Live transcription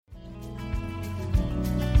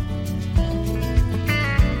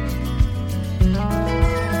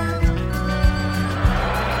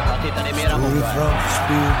framför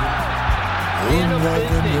spegeln. Unga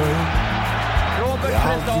den jag är. Det är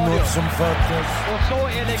alltid något som fattas. Och så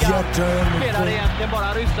elegant spelar det egentligen bara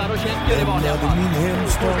ryssar och tjecker i vanliga fall. Min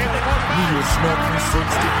hemstad, nyårsnatten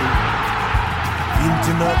 67.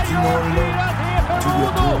 Vinternatt i Norrland, tog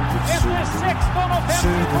jag tåget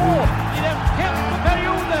söderut. I den femte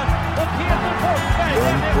perioden. Och Peter Forsberg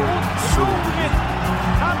är en otroligt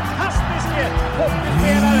fantastisk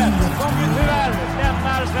hockeyspelare som ju tyvärr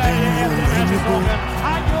lämnar Sverige efter den här säsongen.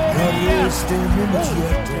 Han gör det igen.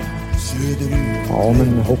 Ja,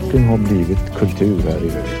 men hockeyn har blivit kultur här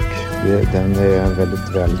i Övik. Den är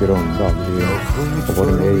väldigt väl grundad. Vi har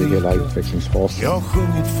varit med i hela utvecklingsfasen. Jag har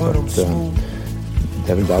sjungit för de små.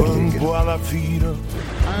 Det är väl där det ligger. På alla fyra.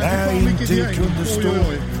 När jag inte kunde stå.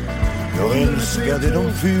 Jag älskade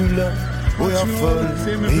de fula. Och jag föll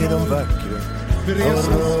med de vackra. Jag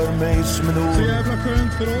rör mig som en år.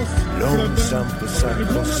 Långsamt och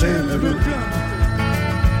sakta söderut.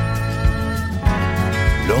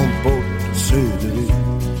 Långt bort söderut.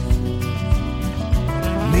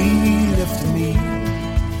 Mil efter mil.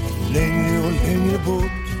 Längre och längre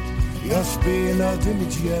bort. Jag spelade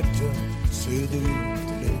mitt hjärta söderut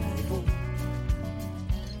och längre bort.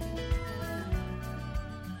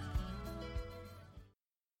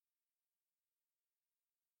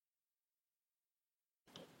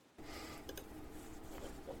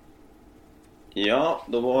 Ja,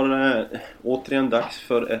 då var det återigen dags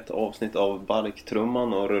för ett avsnitt av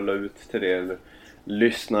Barktrumman och rulla ut till er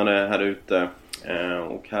lyssnare här ute.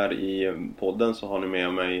 Och här i podden så har ni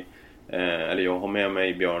med mig, eller jag har med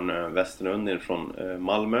mig Björn Westerlund från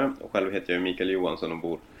Malmö. Och själv heter jag Mikael Johansson och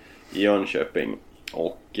bor i Jönköping.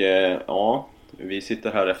 Och ja, vi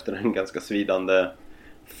sitter här efter en ganska svidande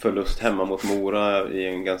förlust hemma mot Mora i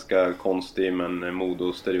en ganska konstig men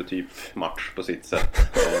Modo-stereotyp match på sitt sätt.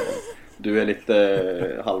 Du är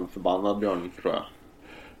lite halvförbannad, Björn, tror jag.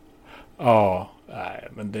 Ja, nej,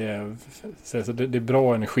 men det är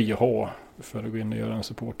bra energi att ha för att gå in och göra en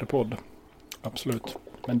supporterpodd. Absolut.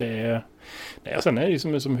 Men sen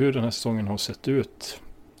är det som hur den här säsongen har sett ut.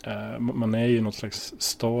 Man är ju något slags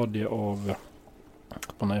stadie av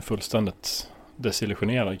att man är fullständigt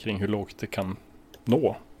desillusionerad kring hur lågt det kan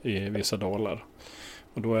nå i vissa dalar.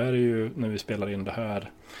 Och då är det ju, när vi spelar in det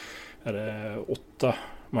här, är det 8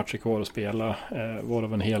 matcher kvar att spela,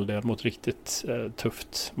 varav en hel del mot riktigt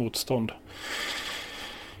tufft motstånd.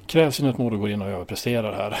 Krävs ju att Modo går in och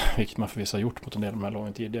överpresterar här, vilket man förvisso har gjort mot en del av de här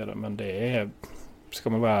lagen tidigare, men det är, ska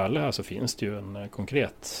man vara ärlig här, så finns det ju en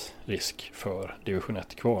konkret risk för division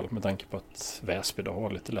 1-kval med tanke på att Väsby då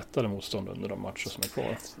har lite lättare motstånd under de matcher som är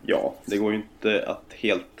kvar. Ja, det går ju inte att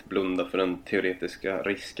helt blunda för den teoretiska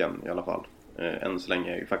risken i alla fall. Än så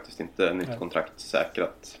länge är ju faktiskt inte nytt kontrakt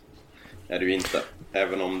säkrat. Är det ju inte.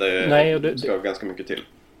 Även om det ska ganska mycket till.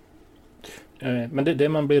 Men det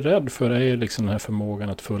man blir rädd för är ju liksom den här förmågan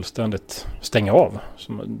att fullständigt stänga av,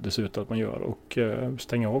 som det ser ut att man gör. Och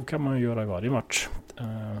stänga av kan man ju göra i varje match.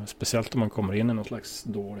 Speciellt om man kommer in i något slags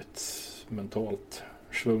dåligt mentalt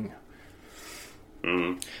svung.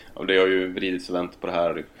 Och det har ju vridits och vänt på det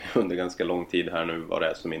här under ganska lång tid här nu, vad det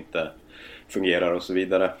är som inte fungerar och så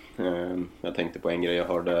vidare. Jag tänkte på en grej jag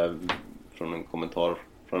hörde från en kommentar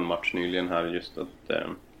från en match nyligen här, just att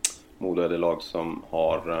Modo är det lag som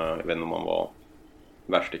har, jag vet inte om man var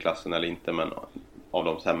värst i klassen eller inte, men av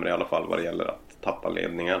de sämre i alla fall vad det gäller att tappa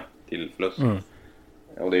ledningar till förlust.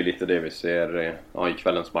 Och det är lite det vi ser i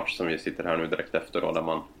kvällens match som vi sitter här nu direkt efter då, där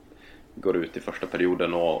man går ut i första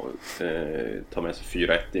perioden och tar med sig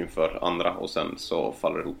 4-1 inför andra och sen så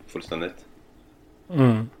faller det ihop fullständigt.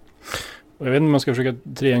 Och jag vet inte om man ska försöka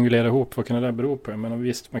triangulera ihop vad kan det där bero på. Men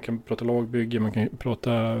visst, man kan prata lagbygge, man kan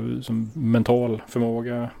prata som mental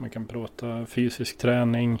förmåga, man kan prata fysisk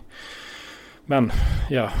träning. Men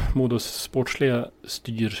ja, Modos sportsliga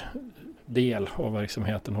styrdel av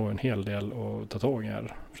verksamheten har en hel del att ta tag i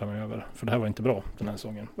här framöver. För det här var inte bra den här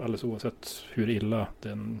säsongen, alldeles oavsett hur illa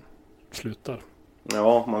den slutar.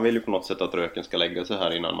 Ja, man vill ju på något sätt att röken ska lägga sig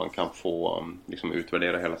här innan man kan få liksom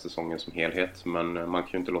utvärdera hela säsongen som helhet. Men man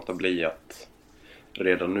kan ju inte låta bli att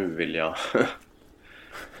redan nu vilja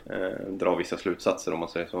dra vissa slutsatser, om man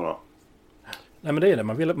säger så då. Nej, men det är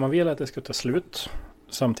det. Man vill att det ska ta slut.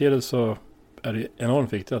 Samtidigt så är det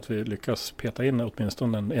enormt viktigt att vi lyckas peta in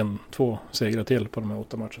åtminstone 1-2 segrar till på de här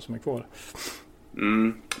 8 matcher som är kvar.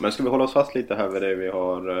 Men ska vi hålla oss fast lite här vid det vi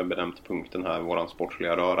har benämnt punkten här, våran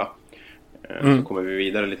sportsliga röra. Så kommer vi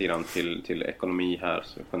vidare lite grann till ekonomi här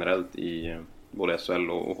så generellt i både SHL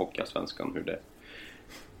och Hockeyallsvenskan, hur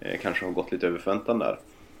det kanske har gått lite över förväntan där,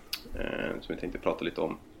 som vi tänkte prata lite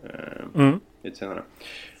om lite senare.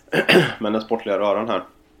 Men den sportliga röran här,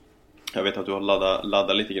 Jag vet att du har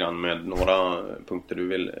laddat lite grann med några punkter du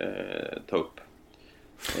vill ta upp.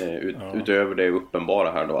 Utöver det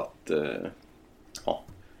uppenbara här då att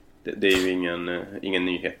det är ju ingen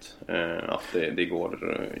nyhet att det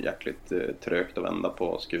går jäkligt trögt att vända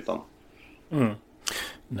på skutan. Mm.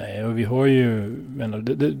 Nej, och vi har ju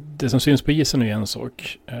det som syns på isen är en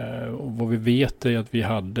sak. Och vad vi vet är att vi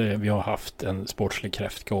har haft en sportslig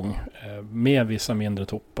kräftgång med vissa mindre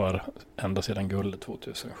toppar ända sedan guldet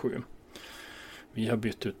 2007. Vi har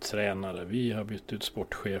bytt ut tränare, vi har bytt ut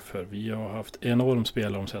sportchefer, vi har haft enorm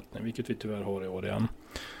spelaromsättning, vilket vi tyvärr har i år igen.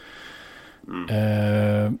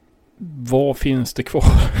 Vad finns det kvar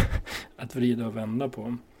att vrida och vända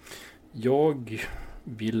på? Jag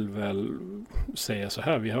vill väl säga så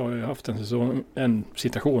här, vi har ju haft en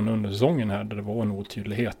situation under säsongen här där det var en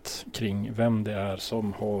otydlighet kring vem det är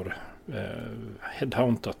som har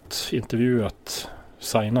headhuntat, intervjuat,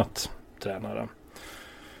 signat tränare.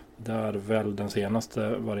 Där väl den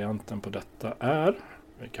senaste varianten på detta är,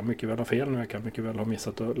 jag kan mycket väl ha fel nu, jag kan mycket väl ha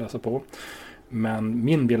missat att läsa på, men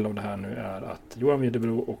min bild av det här nu är att Johan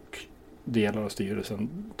Widebro och delar av styrelsen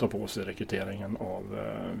tar på sig rekryteringen av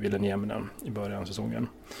Ville Nieminen i början av säsongen.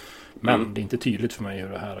 Men det är inte tydligt för mig hur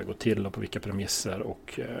det här har gått till och på vilka premisser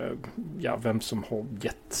och vem som har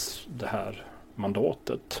gett det här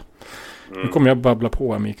mandatet. Nu kommer jag babbla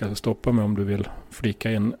på här, Mikael, så stoppa mig om du vill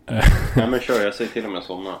flika in. Ja, men kör, jag säger till och med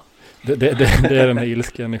sådana. Det är den här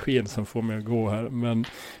ilska energin som får mig att gå här.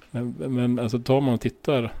 Men alltså tar man och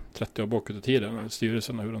tittar 30 år bakåt i tiden,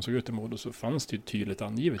 styrelsen och hur de såg ut i Modo, så fanns det ju tydligt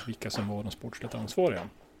angivet vilka som var de sportsligt ansvariga.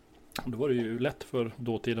 Och då var det ju lätt för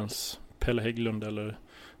dåtidens Pelle Hägglund eller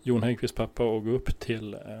Jon Häggkvist pappa att gå upp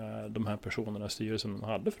till de här personerna i styrelsen som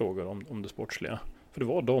hade frågor om det sportsliga. För det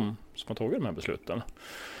var de som har tagit de här besluten.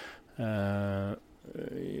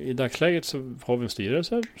 I dagsläget så har vi en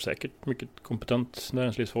styrelse, säkert mycket kompetent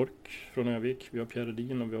näringslivsfolk från Övik. Vi har Pierre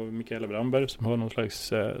Redin och vi har Mikaela Brandberg som har någon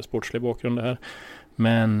slags sportslig bakgrund här.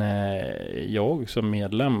 Men jag som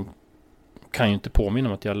medlem kan ju inte påminna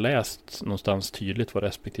om att jag läst någonstans tydligt vad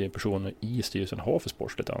respektive personer i styrelsen har för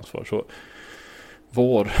sportsligt ansvar. Så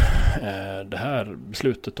var det här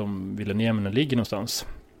beslutet om Ville Nieminen ligger någonstans,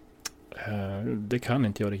 det kan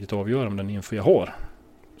inte jag riktigt avgöra om den info jag har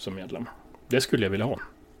som medlem. Det skulle jag vilja ha.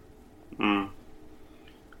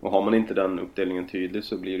 Och har man inte den uppdelningen tydlig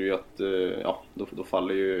så blir det ju att då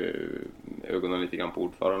faller ju ögonen lite grann på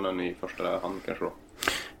ordföranden i första hand kanske då.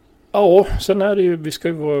 Ja, sen är det ju, vi ska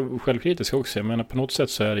ju vara självkritiska också, men på något sätt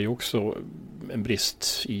så är det ju också en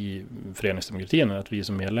brist i föreningsdemokratin att vi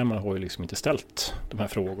som medlemmar har ju liksom inte ställt de här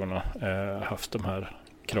frågorna, haft de här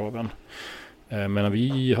kraven. Men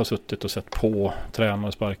vi har suttit och sett på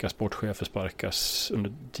tränare sparkas, sportchefer sparkas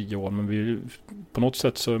under 10 år. Men vi, på något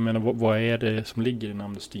sätt så, vad är det som ligger i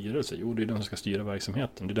namnet styrelse? Jo, det är den som ska styra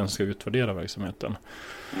verksamheten. Det är den som ska utvärdera verksamheten.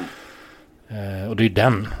 Och det är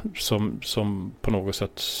den som på något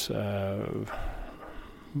sätt...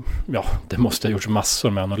 det måste ha gjorts massor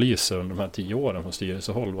med analyser under de här 10 åren från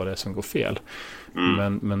styrelsehåll vad det är som går fel.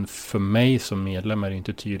 Men för mig som medlem är det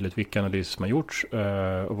inte tydligt vilka analyser som har gjorts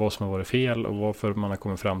och vad som har varit fel och varför man har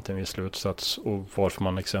kommit fram till en viss slutsats och varför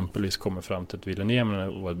man exempelvis kommer fram till att Ville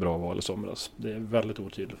Nieminen var ett bra val i somras. Det är väldigt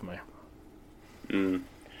otydligt för mig.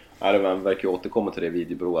 Ja, det verkar ju återkomma till det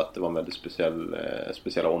Widebro att det var en väldigt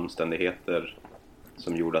speciella omständigheter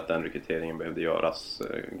som gjorde att den rekryteringen behövde göras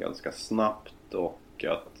ganska snabbt och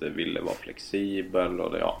att Ville var flexibel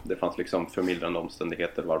och det fanns liksom förmildrande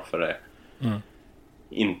omständigheter varför det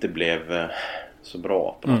inte blev så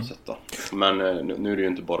bra på något sätt då. Men nu är det ju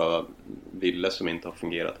inte bara Ville som inte har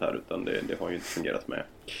fungerat här utan det har ju inte fungerat med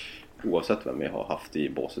oavsett vem vi har haft i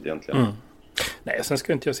båset egentligen. Nej, sen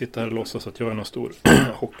ska inte jag sitta här och låtsas att jag är någon stor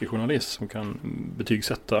hockeyjournalist som kan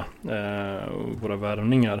betygsätta våra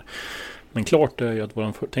värvningar. Men klart är ju att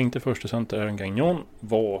vår tänkte första center Aaron Gagnon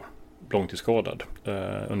var långtidsskadad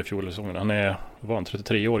under fjolsäsongen. Han var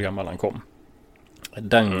 33 år gammal när han kom.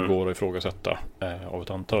 Den går att ifrågasätta av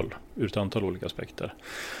ur ett antal olika aspekter.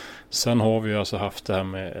 Sen har vi alltså haft det här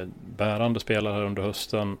med bärande spelare här under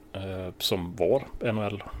hösten som var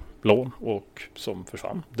NHL-lån och som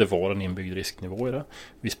försvann. Det var en inbyggd risknivå i det.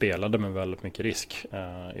 Vi spelade med väldigt mycket risk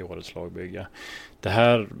i årets lagbygge. Det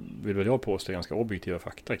här vill väl jag påstå ganska objektiva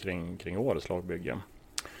fakta kring årets lagbygge.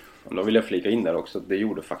 Då vill jag flika in där också. Det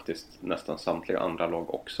gjorde faktiskt nästan samtliga andra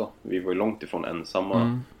lag också. Vi var ju långt ifrån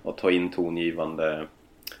ensamma att ta in tongivande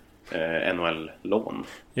NHL-lån.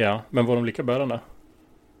 Ja, men var de lika bärande?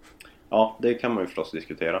 Ja, det kan man ju förstås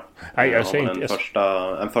diskutera. Nej, jag säger inte.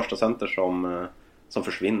 En första center som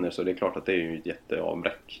försvinner så det är klart att det är ju ett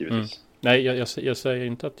jätteavbräck givetvis. Nej, jag säger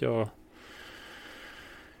inte att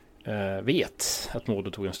vet att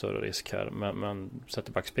Modo tog en större risk här. Men sett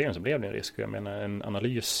i backspegeln så blev det en risk. Jag menar, en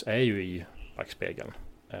analys är ju i backspegeln.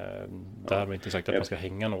 Där har vi inte sagt att man ska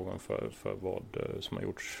hänga någon för vad som har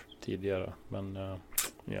gjorts tidigare. Men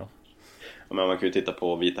ja. Men man kan ju titta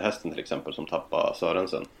på Vita Hästen till exempel som tappar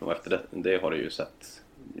Sörensen. Och efter det har det ju sett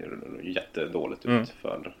jättedåligt ut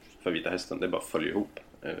för Vita Hästen. Det är bara att följa ihop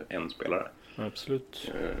en spelare.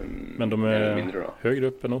 Absolut. Men de är högre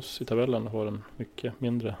upp än oss i tabellen och har en mycket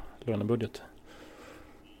mindre lönebudget.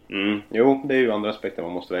 Jo, det är ju andra aspekter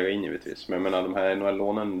man måste väga in givetvis. Men jag menar, de här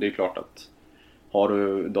NHL-lånen, det är klart att har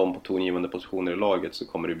du dem på tongivande positioner i laget så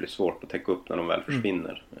kommer det bli svårt att täcka upp när de väl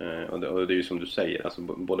försvinner. Och det är ju som du säger, alltså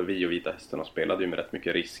både vi och Vita Hästarna spelade ju med rätt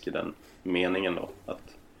mycket risk i den meningen då.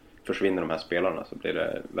 Att försvinner de här spelarna så blir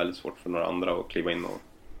det väldigt svårt för några andra att kliva in och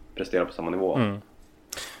prestera på samma nivå.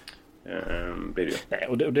 Blir det ju. Nej,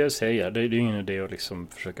 och det jag säger, det är ju ingen idé att liksom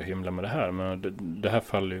försöka hymla med det här. Men det här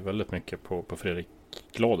faller ju väldigt mycket på Fredrik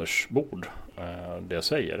Gladers bord, det jag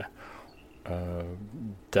säger.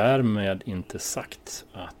 Därmed inte sagt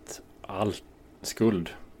att all skuld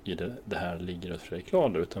i det här ligger hos Fredrik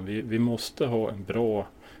Glader, utan vi måste ha en bra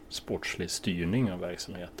sportslig styrning av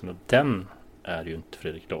verksamheten, och den är ju inte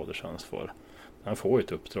Fredrik Gladers ansvar. Han får ju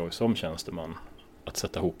ett uppdrag som tjänsteman att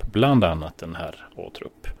sätta ihop bland annat den här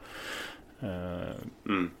A-trupp.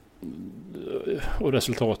 Och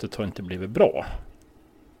resultatet har inte blivit bra.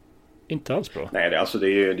 Inte alls bra. Nej, det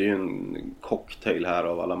är ju en cocktail här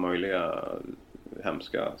av alla möjliga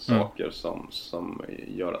hemska saker som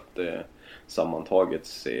gör att det sammantaget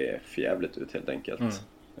ser förjävligt ut helt enkelt.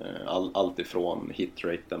 Allt ifrån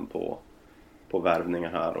hitraten på värvningar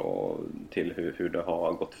här och till hur det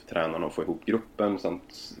har gått för tränarna att få ihop gruppen,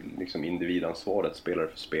 samt liksom individansvaret spelare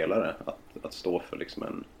för spelare att stå för liksom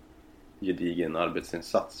en gedigen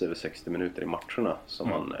arbetsinsats över 60 minuter i matcherna som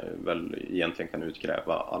man väl egentligen kan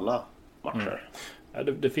utkräva alla matcher. Ja,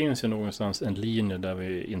 det finns ju någonstans en linje där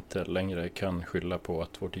vi inte längre kan skylla på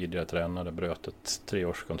att vår tidigare tränare bröt ett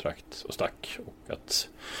 3-årskontrakt och stack, och att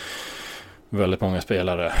väldigt många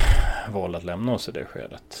spelare valde att lämna oss i det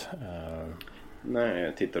skedet.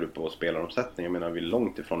 Nej, tittar du på spelaromsättning, jag menar vi är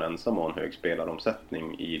långt ifrån ensamma en hög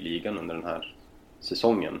spelaromsättning i ligan under den här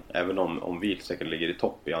säsongen. Även om vi säkert ligger i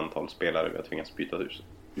topp i antal spelare vi har tvingats byta ut.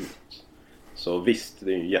 Så visst,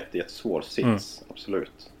 det är ju en jättesvår sits,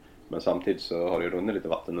 absolut. Men samtidigt så har det runnit lite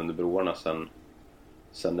vatten under broarna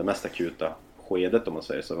sen det mest akuta skedet, om man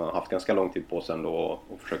säger. Så man har haft ganska lång tid på sig ändå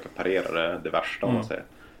att försöka parera det värsta, om man säger.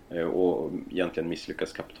 Och egentligen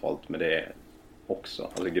misslyckas kapitalt med det också.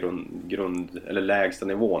 Alltså eller lägsta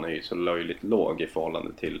nivån är ju så löjligt låg i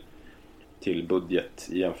förhållande till budget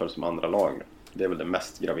i jämförelse med andra lag. Det är väl det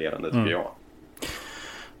mest graverande, tycker jag.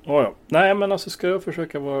 Ja. Nej, men alltså ska jag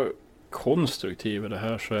försöka vara konstruktiv i det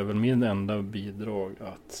här, så är väl min enda bidrag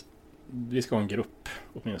att vi ska ha en grupp,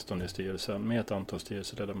 åtminstone i styrelsen, med ett antal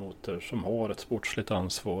styrelseledamöter som har ett sportsligt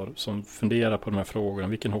ansvar, som funderar på de här frågorna,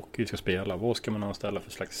 vilken hockey vi ska spela, vad ska man anställa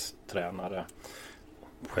för slags tränare,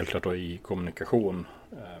 självklart då i kommunikation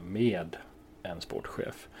med en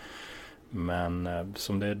sportchef. Men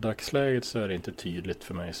som det är i dagsläget så är det inte tydligt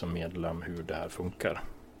för mig som medlem hur det här funkar,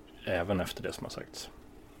 även efter det som har sagts.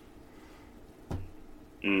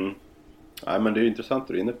 Nej, men det är ju intressant att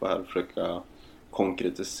du är inne på här, att försöka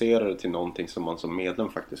konkretisera det till någonting som man som medlem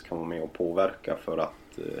faktiskt kan vara med och påverka för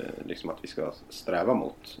att liksom att vi ska sträva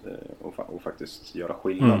mot och faktiskt göra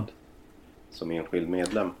skillnad som enskild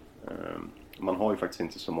medlem. Man har ju faktiskt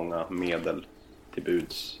inte så många medel till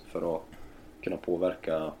buds för att kunna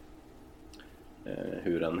påverka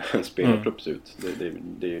hur en spelartrupp ser ut.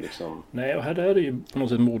 Det är ju liksom... Nej, och här är det ju på något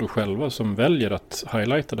sätt Modo själva som väljer att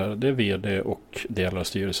highlighta det här. Det är vd och delar av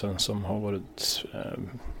styrelsen som har varit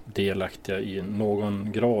delaktiga i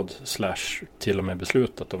någon grad / till och med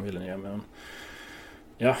beslutat att de vill ner med.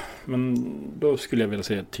 Ja, men då skulle jag vilja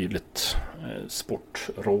se ett tydligt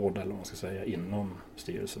sportråd, eller vad man ska säga, inom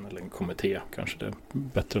styrelsen, eller en kommitté, kanske det är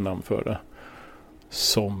bättre namn för det,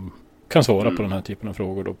 som kan svara på den här typen av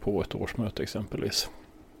frågor då på ett årsmöte exempelvis.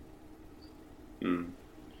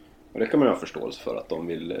 Och det kan man ju ha förståelse för, att de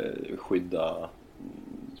vill skydda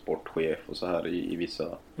sportchef och så här i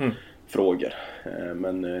vissa frågor.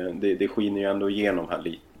 Men det skiner ju ändå igenom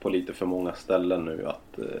här på lite för många ställen nu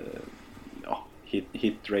att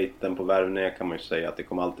hitraten på värvningar kan man ju säga att det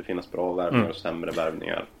kommer alltid finnas bra värvningar och sämre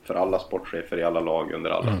värvningar för alla sportchefer i alla lag under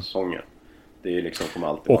alla säsonger. Det är liksom, kommer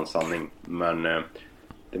alltid vara en sanning. Men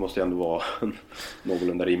det måste ju ändå vara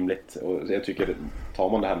någorlunda rimligt. Och jag tycker, tar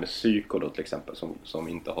man det här med Psyko då till exempel, som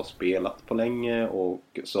inte har spelat på länge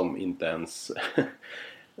och som inte ens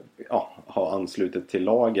har anslutit till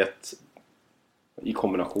laget, i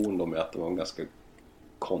kombination då med att det var en ganska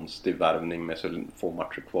konstig värvning med så få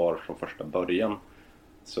matcher kvar från första början.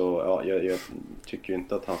 Så ja, jag tycker ju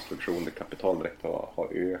inte att hans förtroendekapital direkt har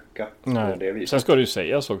ökat. Nej. På det viset. Sen ska det ju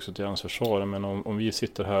sägas också till hans försvar, men om vi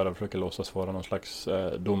sitter här och försöker låtsas vara någon slags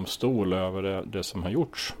domstol över det som har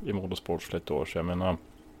gjorts i Modo Sports för ett år sedan. Jag menar,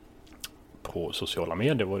 på sociala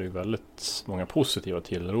medier var det ju väldigt många positiva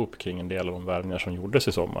tillrop kring en del av de värvningar som gjordes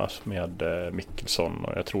i somras med Mickelsson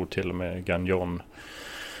och jag tror till och med Gagnon,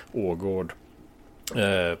 Ågård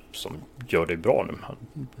som gör det bra nu.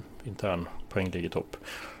 Intern poäng ligger topp.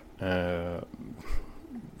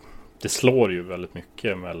 Det slår ju väldigt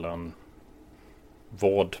mycket mellan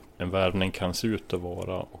vad en värvning kan se ut att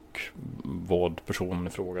vara och vad personen i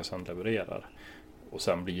fråga sedan levererar. Och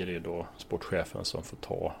sen blir det ju då sportchefen som får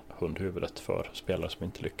ta hundhuvudet för spelare som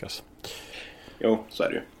inte lyckas. Jo, så är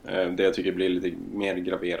det ju. Det jag tycker blir lite mer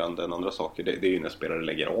graverande än andra saker, det är ju när spelare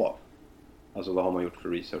lägger av. Alltså vad har man gjort för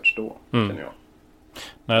research då, känner jag.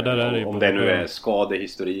 Nej, där är det om det nu är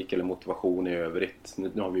skadehistorik eller motivation i övrigt.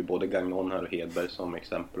 Nu har vi både Gagnon här och Hedberg som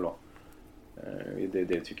exempel då.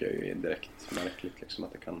 Det tycker jag är direkt märkligt liksom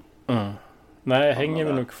att det kan... Nej, hänger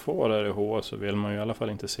vi nog kvar där i H så vill man ju i alla fall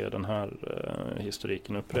inte se den här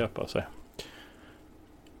historiken upprepa sig.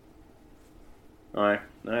 Nej,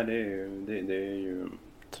 det är ju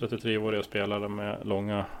 33-åriga spelare med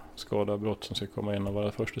långa skadeavbrott som ska komma in och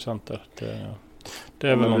vara första center. Det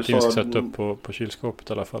är väl någonting vi ska sätta upp på kylskåpet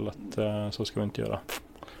i alla fall, att så ska vi inte göra.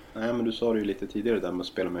 Nej, men du sa det ju lite tidigare där med att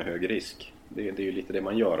spela med hög risk. Det är ju lite det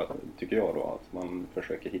man gör, tycker jag då, att man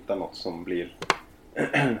försöker hitta något som blir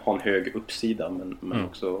ha en hög uppsida men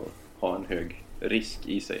också ha en hög risk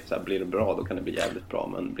i sig. Så här, blir det bra då kan det bli jävligt bra,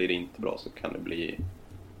 men blir det inte bra så kan det bli,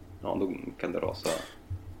 ja, då kan det rasa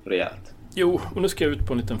rejält. Jo, och nu ska jag ut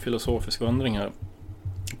på en liten filosofisk vandring här.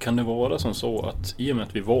 Kan det vara som så att i och med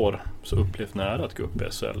att vi var så upplevt nära att gå upp i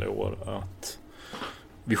SHL i år, att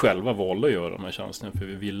vi själva valde att göra de här chanserna för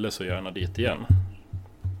vi ville så gärna dit igen?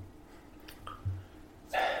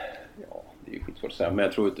 Ja, det är ju skitsvårt att säga. Men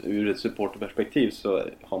jag tror att ur ett supporterperspektiv så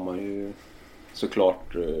har man ju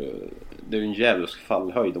såklart, det är en jävligt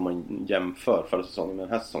fallhöjd om man jämför förra säsongen med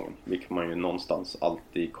den här säsongen. Vilket man ju någonstans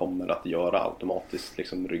alltid kommer att göra automatiskt,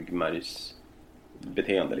 liksom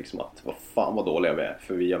ryggmärgsbeteende, liksom att vad fan vad dåliga vi är.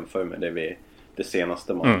 För vi jämför med det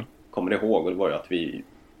senaste man kommer ihåg, och det var ju att vi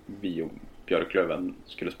och Björklöven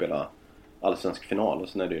skulle spela allsvensk final, och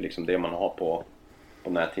sen är det ju liksom det man har på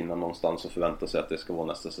näthinnan någonstans och förväntar sig att det ska vara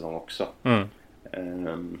nästa säsong också.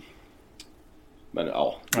 Men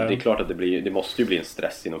ja, det är klart att det måste ju bli en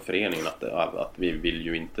stress inom föreningen att vi vill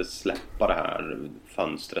ju inte släppa det här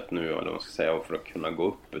fönstret nu, eller vad man ska säga, för att kunna gå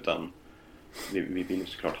upp, utan vi vill ju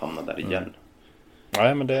såklart hamna där igen.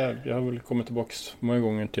 Nej, men jag har väl kommit tillbaka många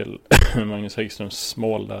gånger till Magnus Häggströms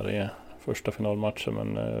mål där i första finalmatchen,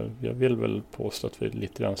 men jag vill väl påstå att vi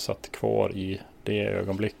lite grann satt kvar i det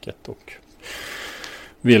ögonblicket och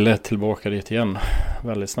ville tillbaka dit igen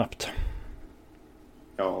väldigt snabbt.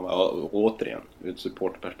 Ja, och återigen, ur ett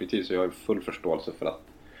supportperspektiv så jag har full förståelse för att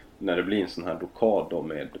när det blir en sån här blockad då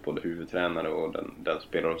med både huvudtränare och den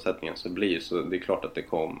spelaromsättningen så det är klart att det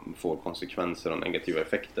får konsekvenser och negativa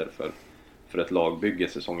effekter för ett lagbygge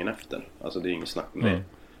säsongen efter. Alltså det är inget snack om det.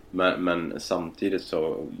 Men samtidigt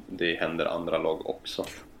så det händer andra lag också.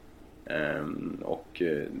 Och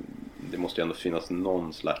det måste ju ändå finnas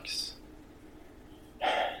någon slags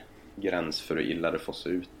gräns för hur illa det får se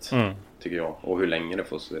ut, tycker jag. Och hur länge det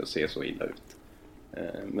får se så illa ut.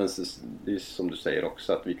 Men det är som du säger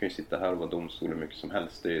också, att vi kan ju sitta här och vara domstol hur mycket som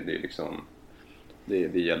helst. Det är liksom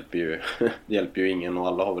det hjälper ju det hjälper ju ingen, och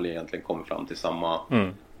alla har väl egentligen kommit fram till samma.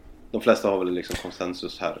 De flesta har väl liksom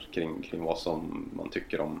konsensus här kring vad som man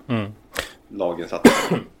tycker om lagens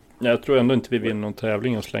satsning. Jag tror ändå inte vi vinner någon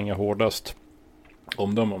tävling och slänga hårdast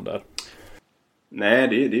om där. Nej,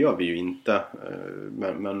 det gör vi ju inte.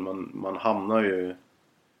 Men man hamnar ju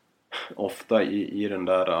ofta i den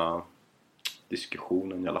där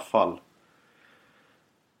diskussionen i alla fall.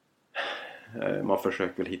 Man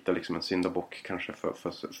försöker väl hitta liksom en syndabock kanske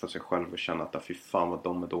för sig själv och känna att fy fan vad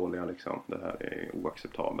de är dåliga liksom. Det här är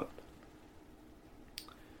oacceptabelt.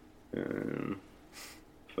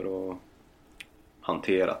 För att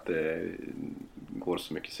hantera att det går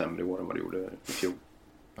så mycket sämre i år än vad det gjorde i fjol.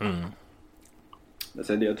 Men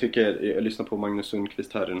sen jag lyssnade på Magnus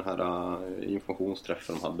Sundqvist här i den här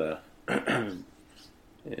informationsträffen de hade.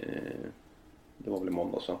 Det var väl i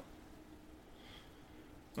måndag så.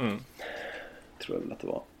 Tror jag väl att det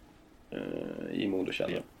var i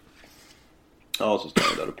Modokällan. Ja, så står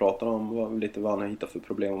jag där och pratar om lite vad han hittar för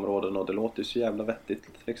problemområden, och det låter ju så jävla vettigt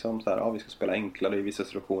liksom så här, ja, vi ska spela enklare i vissa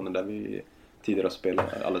situationer där vi tidigare har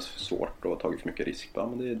spelat alldeles för svårt och tagit för mycket risk. Ja,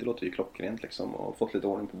 men det låter ju klockrent liksom, och fått lite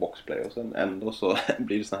ordning på boxplay, och sen ändå så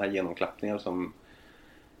blir det såna här genomklappningar som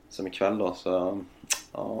ikväll då, så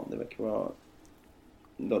ja, det verkar vara...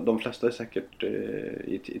 De flesta är säkert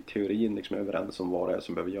i teorin liksom överens om vad det är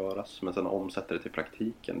som behöver göras, men sen omsätter det till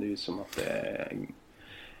praktiken. Det är ju som att det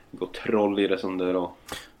går troll i det som det då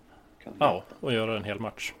kan. Ja, och göra en hel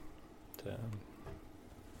match.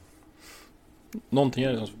 Någonting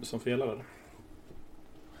är det som felar där.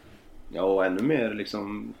 Ja, och ännu mer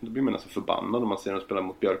liksom, då blir man nästan förbannad om man ser dem spela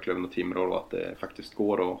mot Björklöven och Timrå, och att det faktiskt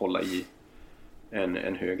går att hålla i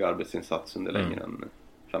en hög arbetsinsats under längre än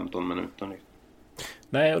 15 minuter.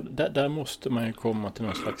 Nej, och där måste man ju komma till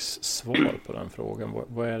någon slags svar på den frågan.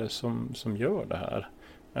 Vad är det som gör det här?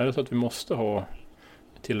 Är det så att vi måste ha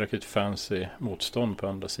tillräckligt fancy motstånd på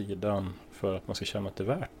andra sidan för att man ska känna att det är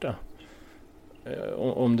värt det?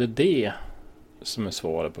 Om det är det som är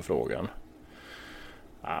svaret på frågan,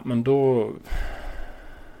 ja, men då,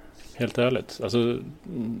 helt ärligt, alltså,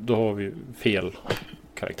 då har vi fel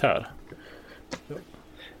karaktär.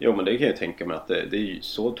 Jo, men det kan jag tänka mig att det är ju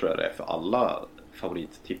så, tror jag det är för alla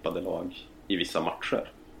favorittippade lag i vissa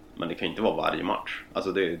matcher. Men det kan inte vara varje match.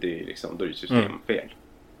 Alltså det är liksom, då är det systemfel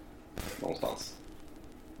någonstans.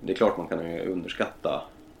 Det är klart man kan underskatta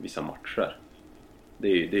vissa matcher.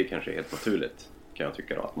 Det är kanske helt naturligt, kan jag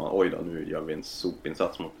tycka då, att man, oj då, nu gör vi en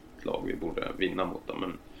sopinsats mot ett lag vi borde vinna mot dem.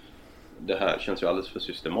 Men det här känns ju alldeles för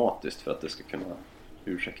systematiskt för att det ska kunna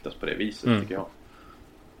ursäktas på det viset, tycker jag.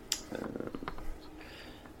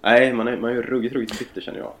 Nej, man är ju ruggigt bitter,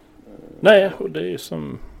 känner jag. Nej, och det är ju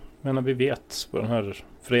som, menar, vi vet vad den här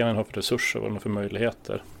föreningen har för resurser, vad den har för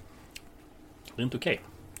möjligheter. Det är inte okej.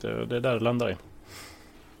 Det är där det landar i.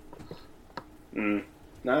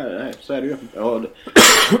 Nej, så är det ju. Ja,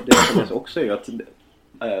 det som också är ju att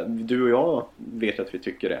du och jag vet att vi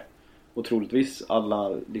tycker det. Och troligtvis alla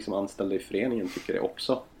liksom anställda i föreningen tycker det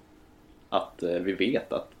också. Att vi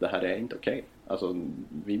vet att det här är inte okej. Alltså,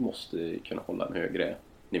 vi måste kunna hålla en högre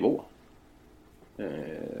nivå.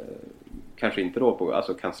 Kanske inte då på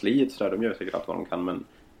alltså kansliet, så där, de gör säkert allt vad de kan, men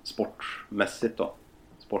sportmässigt då,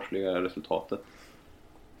 sportsliga resultatet,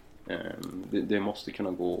 det måste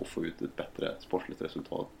kunna gå att få ut ett bättre sportsligt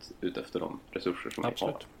resultat ut efter de resurser som vi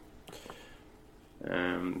har.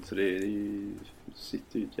 Så det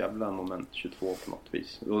sitter ju ett jävla moment 22 på något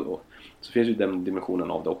vis, och så finns ju den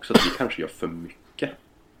dimensionen av det också, att vi kanske gör för mycket.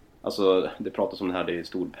 Alltså, det pratas om det här, det är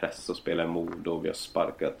stor press att spela emot, och vi har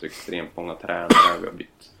sparkat extremt många tränare, vi har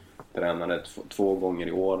bytt tränare 2 gånger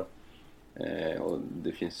i år, och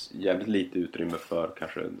det finns jävligt lite utrymme för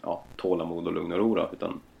kanske tålamod och lugn och ro då,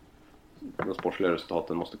 utan de sportsliga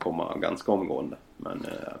resultaten måste komma ganska omgående. Men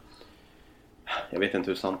jag vet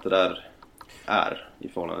inte hur sant det där är i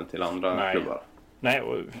förhållande till andra klubbar. Nej,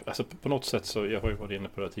 och alltså på något sätt så, jag har ju varit inne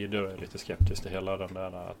på det tidigare, jag är lite skeptisk till hela den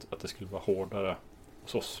där att det skulle vara hårdare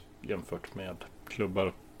hos oss jämfört med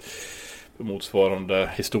klubbar på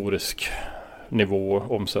motsvarande historisk nivå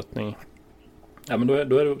och omsättning. Ja, men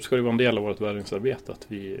då ska det vara en del av vårt värvningsarbete att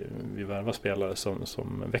vi värvar spelare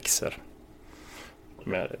som växer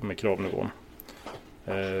med kravnivån.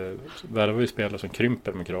 Värvar vi spelare som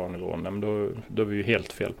krymper med kravnivån, men då är vi ju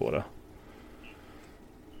helt fel på det.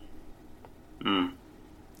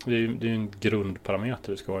 Det är ju en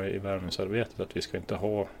grundparameter vi ska ha i värvningsarbetet, att vi ska inte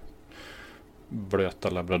ha blöta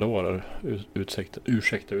labradorer,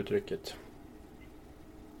 ursäkta uttrycket.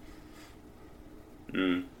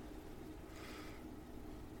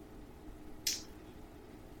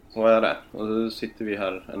 Så är det. Och så sitter vi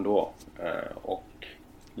här ändå och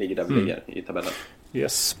ligger där vi ligger i tabellen.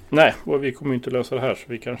 Yes. Nej, och vi kommer inte lösa det här, så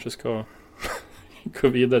vi kanske ska gå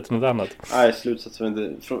vidare till något annat. Nej,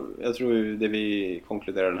 slutsatsen. Jag tror ju det vi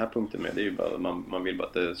konkluderar den här punkten med, det är ju bara man vill bara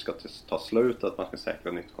att det ska ta slut, att man ska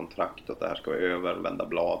säkra nytt kontrakt, att det här ska vara över, vända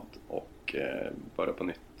blad och börja på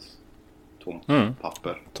nytt tomt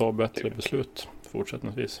papper. Ta bättre beslut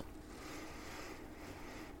fortsättningsvis.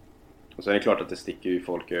 Och så är det klart att det sticker ju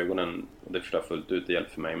folk i ögonen, och det förstår jag fullt ut. Det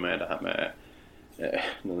hjälper mig med det här med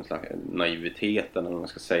någon slags naiviteten, eller vad man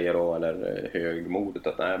ska säga då, eller högmodet,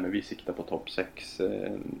 att nej, men vi siktar på topp 6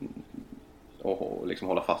 och liksom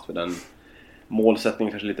hålla fast vid den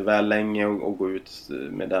målsättningen kanske lite väl länge, och gå ut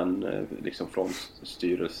med den liksom från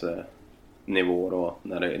styrelsenivå då,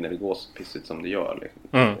 när det går så pissigt som det gör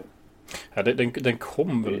liksom. Ja, den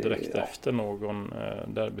kom väl direkt efter någon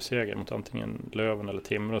derbyseger mot antingen Löven eller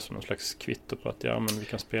Timrå, som någon slags kvitto på att men vi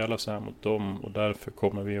kan spela så här mot dem, och därför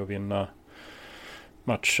kommer vi att vinna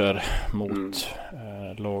matcher mot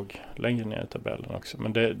lag längre ner i tabellen också.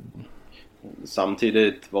 Men det...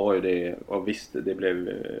 Samtidigt var ju det, och visst, det blev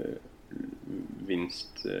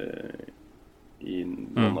vinst i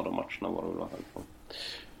någon av de matcherna var det väl i alla fall.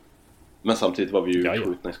 Men samtidigt var vi ju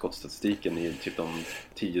skjutna i skottstatistiken i typ de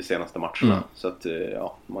 10 senaste matcherna. Så att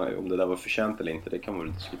ja, om det där var förtjänt eller inte, det kan man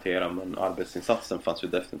väl diskutera. Men arbetsinsatsen fanns ju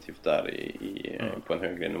definitivt där på en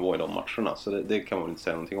högre nivå i de matcherna. Så det kan man väl inte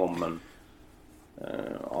säga någonting om. Men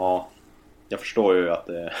ja, jag förstår ju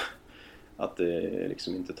att det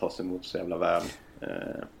liksom inte tas emot så jävla väl.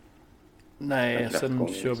 Nej, sen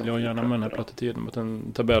kör väl jag gärna med den här platitiden mot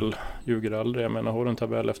en tabell ljuger aldrig. Jag menar, har du en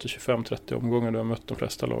tabell efter 25-30 omgångar, du har mött de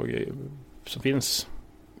flesta lag som finns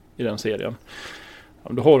i den serien. Ja,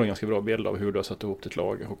 då har du en ganska bra bild av hur du har satt ihop ditt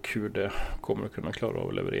lag och hur det kommer att kunna klara av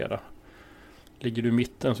att leverera. Ligger du i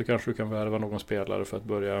mitten så kanske du kan värva någon spelare för att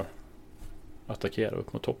börja attackera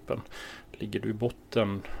upp mot toppen. Ligger du i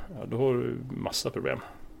botten, ja, då har du massa problem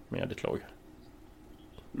med ditt lag.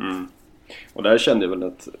 Och där kände jag väl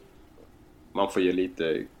att man får ge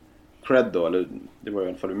lite cred då, eller det var i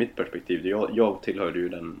alla fall ur mitt perspektiv. Jag tillhörde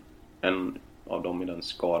ju en av dem i den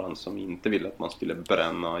skaran som inte ville att man skulle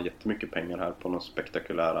bränna jättemycket pengar här på några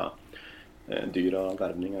spektakulära dyra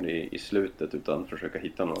värvningar i slutet, utan försöka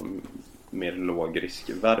hitta någon mer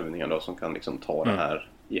lågriskvärvningar då som kan liksom ta det här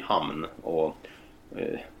i hamn och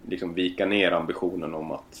liksom vika ner ambitionen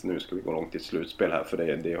om att nu ska vi gå långt i ett slutspel här, för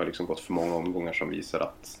det har liksom gått för många omgångar som visar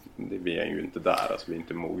att vi är ju inte där, alltså vi är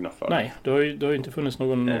inte mogna för det. Nej, det har ju inte funnits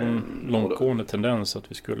någon långtgående tendens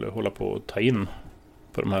att vi skulle hålla på att ta in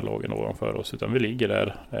på de här lagen ovanför oss, utan vi ligger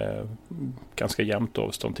där ganska jämnt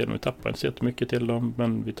avstånd till dem. Vi tappar inte så jättemycket till dem,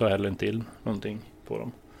 men vi tar heller inte till någonting på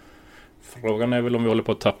dem. Frågan är väl om vi håller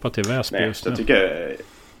på att tappa till Väsby just nu. Jag tycker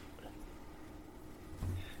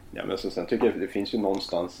ja, men sen tycker jag att det finns ju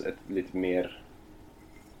någonstans ett lite mer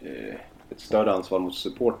ett större ansvar mot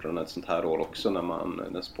supportrarna ett sånt här år också,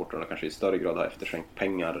 när supportrarna kanske i större grad har efterskänkt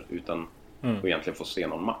pengar utan att egentligen få se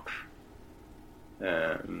någon match.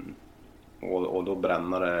 Och då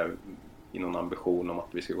bränner det i någon ambition om att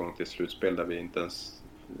vi ska gå till ett slutspel där vi inte ens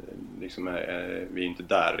liksom vi är inte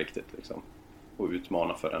där riktigt liksom, och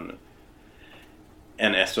utmana för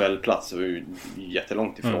en SHL-plats. Vi är ju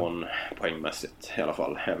jättelångt ifrån poängmässigt i alla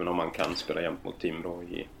fall, även om man kan spela jämt mot Timrå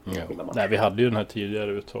i skilda matcher. Nej, vi hade ju den här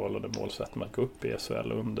tidigare uttalade målsättningen att gå upp i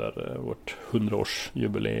SHL under vårt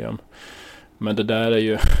 100-årsjubileum. Men det där är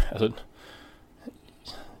ju alltså,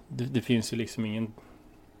 det finns ju liksom ingen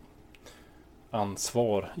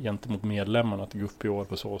ansvar gentemot medlemmarna att gå upp i år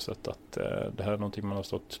på så sätt att det här är någonting man har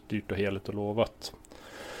stått dyrt och heligt och lovat.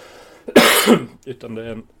 Utan det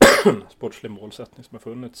är en sportslig målsättning som har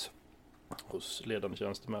funnits hos ledande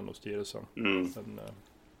tjänstemän och styrelsen. Men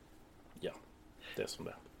ja, det är som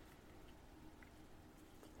det.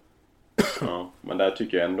 Ja, men där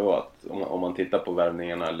tycker jag ändå att om man tittar på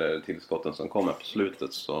värvningarna eller tillskotten som kommer på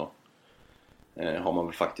slutet, så har man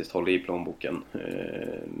väl faktiskt hållit i plånboken.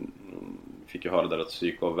 Fick ju höra där att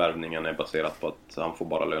psykovärvningen är baserat på att han får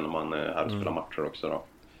bara lön om man är här och spelar matcher också då.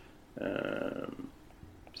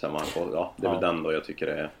 Sen det är väl den då jag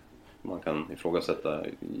tycker man kan ifrågasätta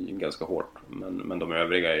ganska hårt. Men de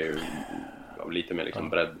övriga är ju lite mer liksom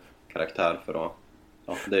bredd karaktär för att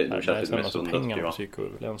det känns lite mer sunt. Pengar och psyko är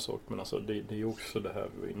väl en sak, men alltså det är ju också det här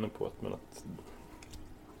vi var inne på att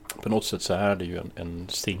på något sätt så är det ju en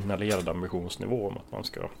signalerad ambitionsnivå om att man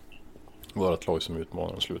ska vara ett lag som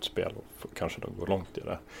utmanar en slutspel och kanske de går långt i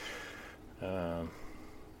det.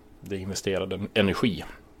 Det investerade energi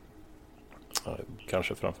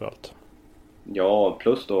kanske framförallt. Ja,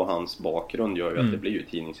 plus då hans bakgrund gör ju att det blir ju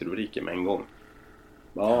tidningsrubriker med en gång.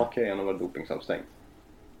 Ja, okej, han har varit dopingavstängd.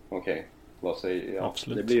 Okej, vad säger jag?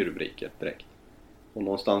 Ja, det blir ju rubriker direkt. Och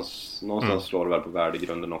någonstans slår det väl på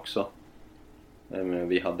värdegrunden också.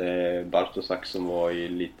 Vi hade Bartosak som var i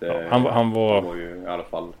lite... Ja, han var ju i alla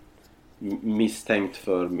fall misstänkt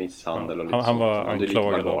för misshandel. Och han var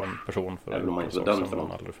anklagad av en person för även om man inte var dömd för något.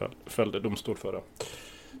 Han aldrig följde domstol för det.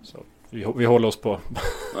 Så vi håller oss på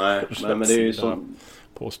nej, men det är ju så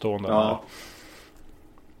påstående. Ja.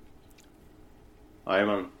 Nej,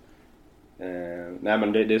 men nej,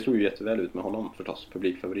 men det såg ju jätteväl ut med honom förstås,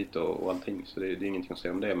 publikfavorit och allting, så det är ingenting att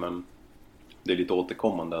säga om det, men det är lite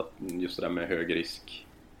återkommande att just det där med hög risk,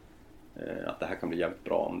 att det här kan bli jävligt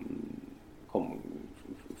bra,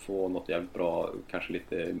 få något jävligt bra, kanske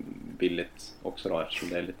lite billigt också då, eftersom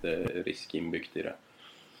det är lite risk inbyggt i det.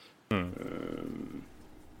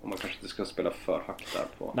 Och man kanske inte ska spela för högt där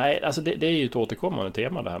på... Nej, alltså det är ju ett återkommande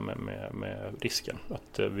tema det här med risken.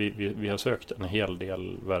 Att vi har sökt en hel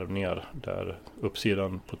del värvningar där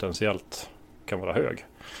uppsidan potentiellt kan vara hög.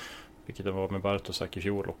 Vilket det var med Bartosak i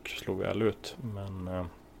fjol och slog väl ut. Men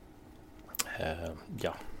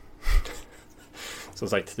ja. Som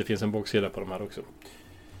sagt, det finns en baksida på de här också.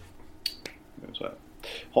 Så är det.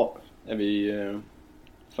 är vi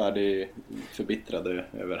färdig förbittrade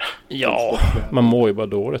över? Ja, man mår ju bara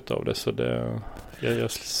dåligt av det, så det,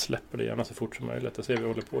 jag släpper det gärna så fort som möjligt. Jag ser vi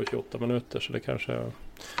håller på i 28 minuter, så det kanske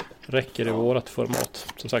räcker i vårat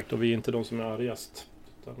format. Som sagt, och vi är inte de som är argast,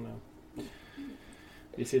 utan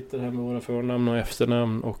vi sitter här med våra förnamn och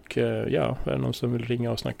efternamn, och ja, är det någon som vill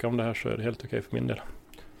ringa och snacka om det här så är det helt okej för min del.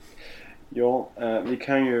 Ja, vi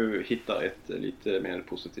kan ju hitta ett lite mer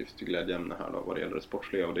positivt glädjeämne här då vad det gäller det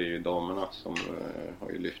sportsliga, och det är ju damerna som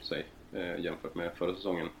har ju lyft sig jämfört med förra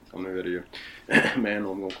säsongen. Och nu är det ju med en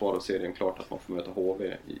omgång kvar av serien klart att man får möta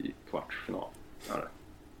HV i kvartsfinal.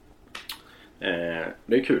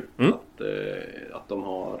 Det är kul att de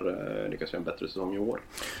har lyckats göra en bättre säsong i år.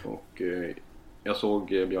 Och jag såg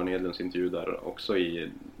Björn Edlunds intervju där också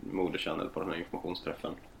i Moder Channel på den här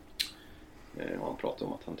informationsträffen. Och han pratade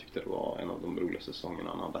om att han tyckte det var en av de roligaste säsongerna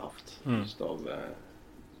han hade haft. Just av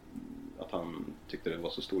att han tyckte det var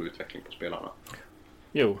så stor utveckling på spelarna.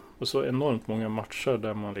 Jo, och så enormt många matcher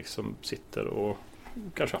där man liksom sitter och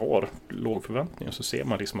kanske har låg förväntning, och så ser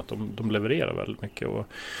man liksom att de levererar väldigt mycket och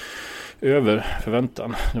över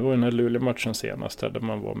förväntan. Det var den här Luleå-matchen senast där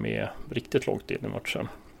man var med riktigt långt in i matchen.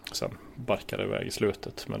 Sen barkade iväg i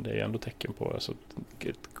slutet, men det är ändå tecken på att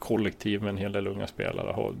ett kollektiv med en hel del unga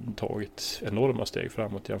spelare har tagit enorma steg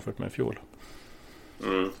framåt jämfört med i fjol.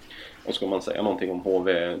 Och ska man säga någonting om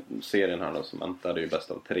HV-serien här då, som väntade ju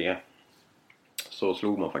bäst av 3, så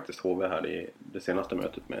slog man faktiskt HV här i det senaste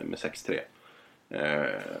mötet med 6-3.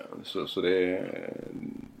 Så det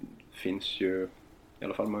finns ju i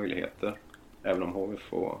alla fall möjligheter, även om HV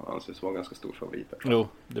får anses vara ganska stor favorit. Jo,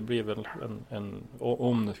 det blir väl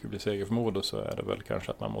om det skulle bli seger för Modo, så är det väl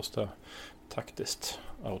kanske att man måste taktiskt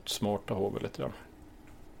outsmarta HV lite grann.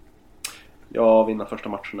 Ja, vinna första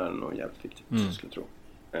matchen är nog jävligt viktigt, skulle jag tro.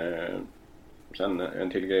 Sen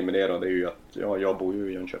en till grej med det då, det är ju att jag bor ju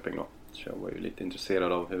i Jönköping då, så jag var ju lite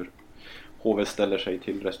intresserad av hur HV ställer sig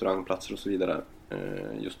till restaurangplatser och så vidare,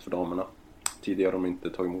 just för damerna. Tidigare har de inte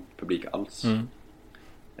tagit emot publik alls.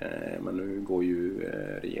 Men nu går ju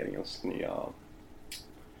regeringens nya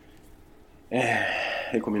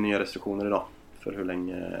det kommer nya restriktioner idag för hur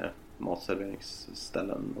länge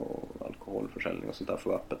matserveringsställen och alkoholförsäljning och sånt där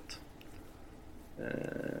får vara öppet.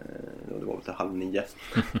 Det var väl till 8:30.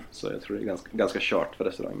 Så jag tror det är ganska kört för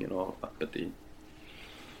restaurangen och öppet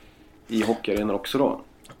i hockeyarenor också då,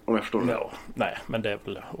 om jag förstår det. Ja, nej, men det är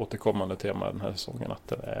väl återkommande tema den här säsongen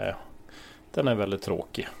att den är väldigt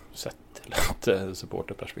tråkig sett till ett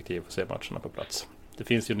supporterperspektiv att se matcherna på plats. Det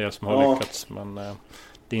finns ju en del som har lyckats, men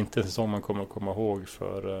det är inte en säsong man kommer att komma ihåg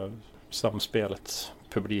för samspelet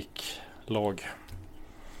publik-lag.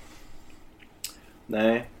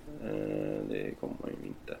 Nej, det kommer man ju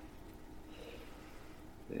inte.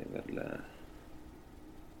 Det är väl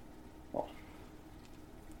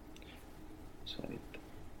så är det inte.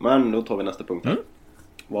 Men då tar vi nästa punkt.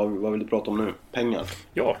 Vad vill du prata om nu? Pengar?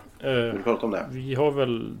 Ja, vill du prata om det? Vi har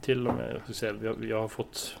väl till och med, jag har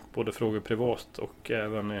fått både frågor privat och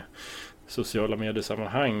även i sociala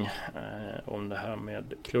mediesammanhang om det här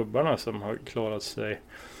med klubbarna som har klarat sig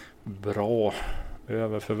bra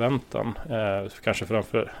över förväntan. Kanske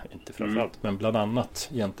inte framförallt, men bland annat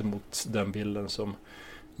gentemot den bilden som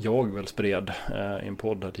jag väl spred i en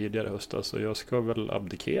podd här tidigare i höstas. Så jag ska väl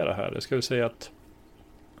abdikera här. Jag ska väl säga att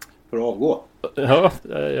för att avgå? Ja,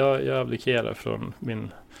 jag abdikerar från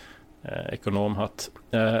min ekonomhatt.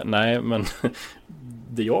 Nej, men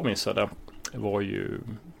det jag missade var ju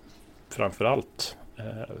framförallt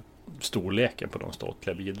storleken på de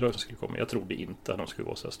statliga bidrag som skulle komma. Jag trodde inte att de skulle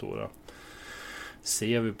vara så stora.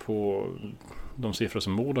 Ser vi på de siffror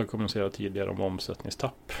som Modo har kommunicerat tidigare om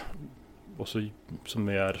omsättningstapp, och så, som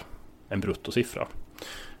är en bruttosiffra,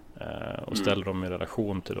 och ställer dem i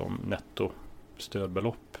relation till de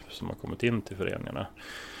nettostödbelopp som har kommit in till föreningarna,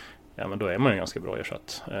 ja, men då är man ju ganska bra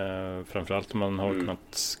ersatt. Framförallt om man har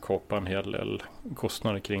kunnat kapa en hel del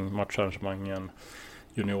kostnader kring matcharrangemangen.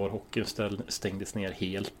 Juniorhockeyn stängdes ner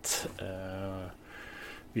helt.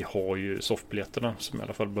 Vi har ju softbiljetterna som i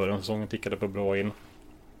alla fall början av säsongen tickade på bra in.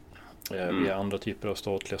 Vi har andra typer av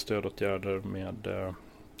statliga stödåtgärder med det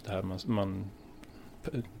här man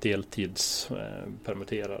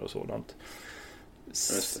deltidspermitterar och sådant.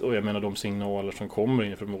 Och jag menar, de signaler som kommer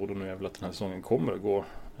in från Modo nu är väl att den här säsongen kommer att gå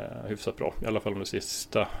hyfsat bra. I alla fall om det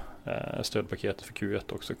sista stödpaketet för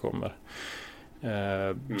Q1 också kommer.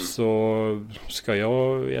 Så ska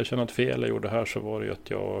jag erkänna att fel jag gjorde här, så var det ju att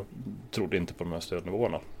jag trodde inte på de här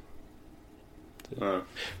stödnivåerna.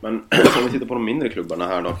 Men om vi tittar på de mindre klubbarna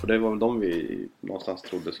här då, för det var väl de vi någonstans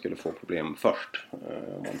trodde skulle få problem först.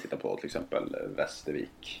 Om man tittar på till exempel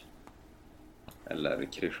Västervik eller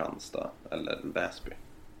Kristianstad eller Väsby.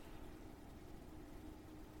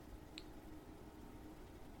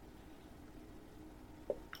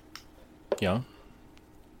 Ja.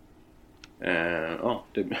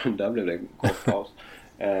 Där blev det kort paus.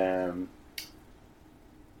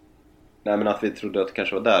 Nej, men att vi trodde att det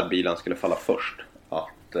kanske var där bilen skulle falla först.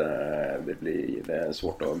 Att det blir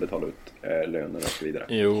svårt att betala ut löner och så vidare.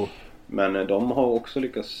 Jo. Men de har också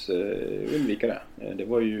lyckats undvika det. Det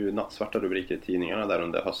var ju nattsvarta rubriker i tidningarna där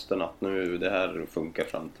under hösten att nu det här funkar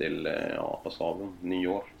fram till vad sa vi,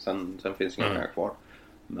 nyår. Sen finns inga pengar kvar.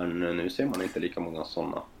 Men nu ser man inte lika många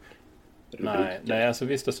sådana rubriker. Nej, alltså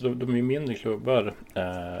visst, alltså, de är ju mindre klubbar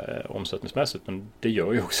omsättningsmässigt, men det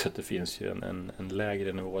gör ju också att det finns ju en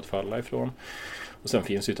lägre nivå att falla ifrån. Och sen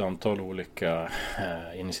finns ju ett antal olika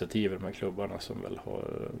initiativ i de här klubbarna som väl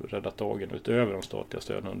har räddat dagen utöver de statliga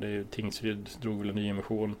stöden. Det är ju Tingsryd drog väl en ny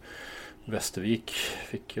emission. Västervik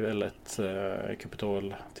fick väl ett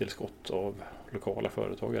kapitaltillskott av lokala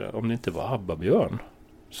företagare. Om det inte var Abba Björn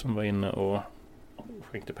som var inne och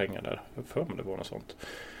skänkte pengar där. Jag för mig det var något sånt.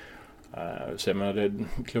 Så jag menar,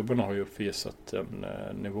 klubbarna har ju uppvisat en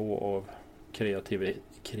nivå av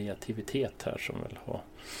kreativitet här som väl har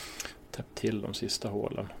täppt till de sista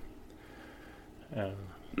hålen.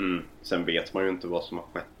 Sen vet man ju inte vad som har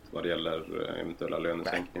skett vad det gäller eventuella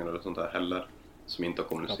lönesänkningar eller sånt där heller, som inte har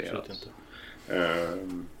kommunicerats. Absolut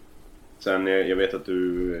inte. Sen jag vet att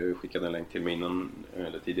du skickade en länk till mig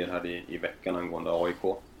tidigare här i veckan angående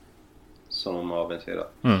AIK som har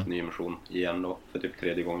avancerat nyemission igen då för typ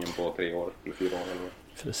 3:e gången på 3 år eller 4 år eller vad.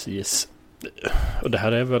 Precis. Och det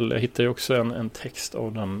här är väl, jag hittade ju också en text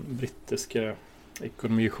av den brittiska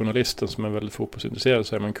ekonomijournalisten som är väldigt fotbollsintresserad,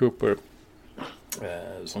 Simon Cooper,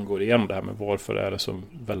 som går igenom det här med varför är det som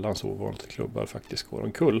väldigt ovanligt att klubbar faktiskt går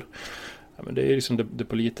omkull. Ja, men det är liksom det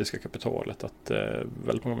politiska kapitalet, att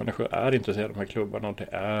väldigt många människor är intresserade av de här klubbarna och det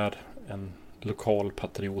är en lokal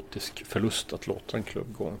patriotisk förlust att låta en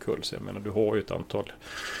klubb gå omkull. Så jag menar, du har ju ett antal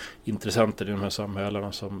intressenter i de här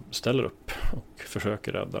samhällena som ställer upp och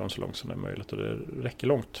försöker rädda dem så långt som det är möjligt, och det räcker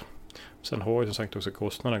långt. Sen har ju som sagt också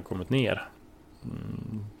kostnaden kommit ner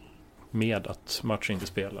med att matchen inte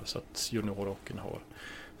spelas, så att juniorhockeyn har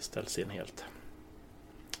ställts in helt.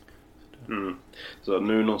 Så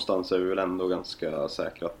nu någonstans är vi väl ändå ganska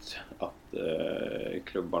säkra att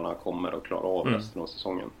klubbarna kommer att klara av resten av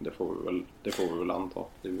säsongen. Det får vi väl anta.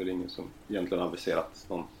 Det är väl ingen som egentligen aviserat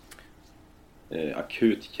någon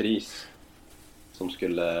akut kris som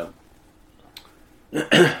skulle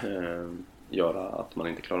göra att man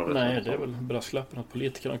inte klarar av resten. Nej, det är väl brasklappen att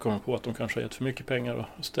politikerna kommer på att de kanske har gett för mycket pengar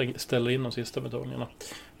och ställer in de sista betalningarna.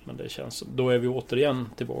 Men det känns, då är vi återigen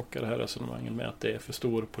tillbaka i det här resonemanget med att det är för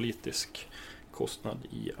stor politisk kostnad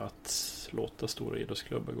i att låta stora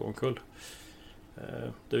idrottsklubbar gå omkull.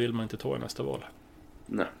 Det vill man inte ta i nästa val.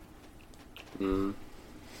 Nej.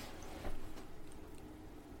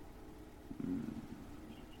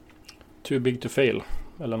 Too big to fail,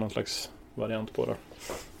 eller någon slags variant på det.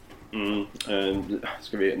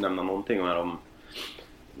 Ska vi nämna någonting här om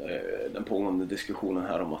den pågående diskussionen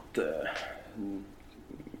här om att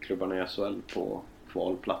klubbarna i SHL på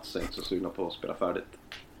kvalplats är inte så sugna på att spela färdigt.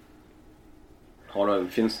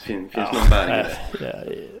 Finns någon bäring i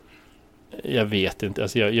det? Jag vet inte.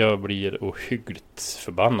 Alltså jag blir ohyggligt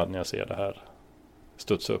förbannad när jag ser det här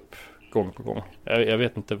studsa upp gång på gång. Jag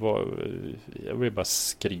vet inte vad. Jag vill bara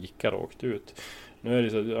skrika rakt ut. Nu är det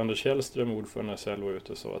så att Anders Källström, ordförande i SHL, var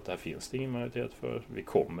ute och sa att det här finns det ingen majoritet för. Vi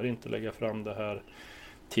kommer inte lägga fram det här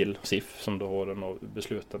till SIF som då har den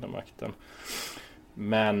beslutande makten.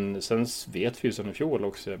 Men sen vet vi ju som i fjol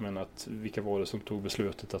också, jag menar, att vilka var det som tog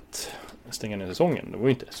beslutet att stänga ner säsongen? Det var ju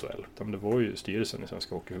inte SHL, utan det var ju styrelsen i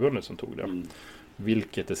Svenska Hockeyförbundet som tog det.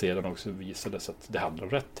 Vilket det sedan också visades att det hade de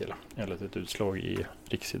rätt till, enligt ett utslag i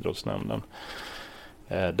Riksidrottsnämnden.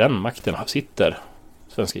 Den makten sitter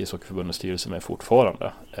Svenska Ishockeyförbundets styrelse med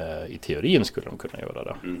fortfarande. I teorin skulle de kunna göra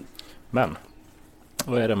det. Men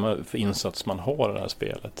vad är det för insats man har i det här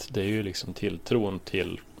spelet? Det är ju liksom tilltron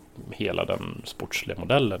till hela den sportsliga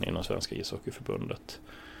modellen inom Svenska Ishockeyförbundet.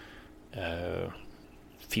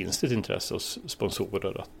 Finns det ett intresse hos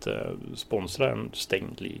sponsorer att sponsra en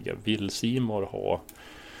stängd liga? Vill Simor ha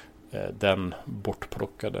den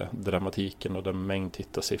bortplockade dramatiken och den mängd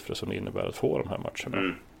tittarsiffror som det innebär att få de här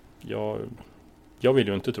matcherna? Jag vill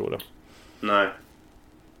ju inte tro det. Nej.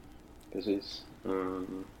 Precis.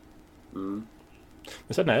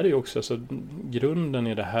 Men sen är det ju också alltså, grunden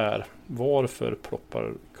i det här. Varför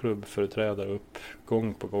ploppar klubbföreträdare upp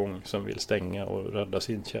gång på gång som vill stänga och rädda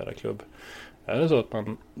sin kära klubb? Är det så att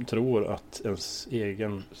man tror att ens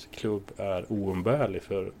egen klubb är oumbärlig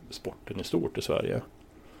för sporten i stort i Sverige?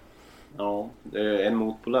 Ja, en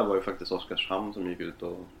motpol där var ju faktiskt Oskarshamn som gick ut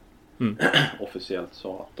och officiellt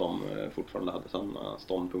sa att de fortfarande hade samma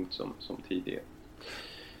ståndpunkt som tidigare.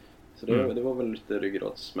 Så det var väl lite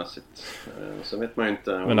ryggradsmässigt. Sen vet man ju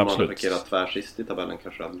inte om men man hade parkerat tvärsist i tabellen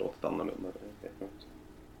kanske hade låtit annorlunda.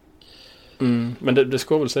 Men det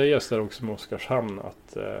ska väl sägas där också med Oskarshamn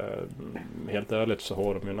att helt ärligt så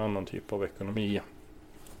har de ju en annan typ av ekonomi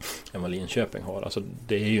än vad Linköping har. Alltså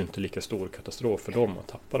det är ju inte lika stor katastrof för dem att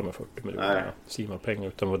tappa de här 40 miljonerna Simor-pengar,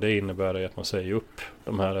 utan vad det innebär är att man säger upp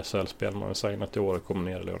de här SHL-spel man har signat i år och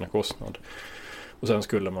kommer ner i lönekostnad. Och sen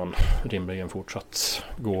skulle man rimligen fortsatt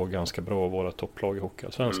gå ganska bra och vara topplag i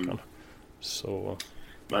Hockeyallsvenskan. Så...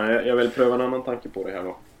 Men jag vill pröva en annan tanke på det här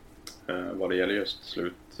då. Vad det gäller just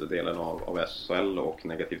slutdelen av SHL och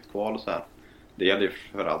negativt kval och så här. Det gäller ju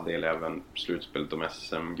för all del även slutspelet om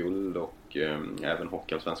SM-guld och även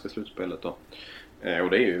Hockeyallsvenska slutspelet då. Och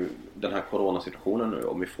det är ju den här coronasituationen nu,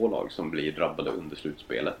 om vi får lag som blir drabbade under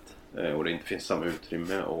slutspelet och det inte finns samma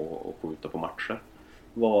utrymme att skjuta på matcher.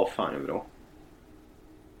 Vad fan gör vi då?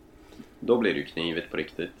 Då blir det ju knivigt på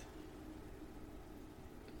riktigt.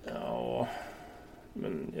 Ja,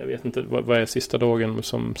 men jag vet inte, vad är sista dagen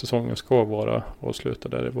som säsongen ska vara avslutad?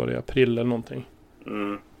 Där var det april eller någonting?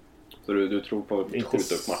 Så du tror på att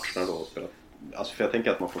skjuta upp matcherna då? Alltså för jag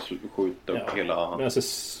tänker att man får skjuta upp hela... Men alltså,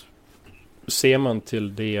 ser man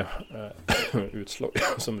till det utslag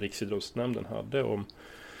som Riksidrottsnämnden hade om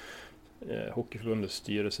Hockeyförbundets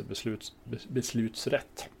styrelse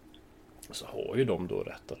beslutsrätt, så har ju de då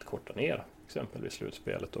rätt att korta ner exempelvis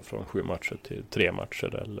slutspelet då från 7 matcher till 3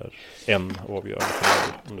 matcher eller en avgörande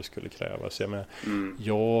final om det skulle krävas.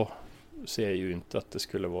 Jag ser ju inte att det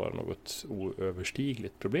skulle vara något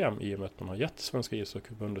oöverstigligt problem i och med att man har gett Svenska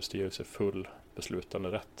ishockeyförbundets styrelse full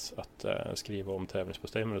beslutande rätt att skriva om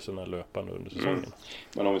tävlingsbestämmelserna löpande under säsongen.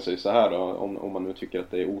 Men om vi säger så här då, om man nu tycker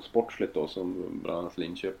att det är osportsligt då, som bland annat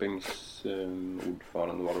Linköpings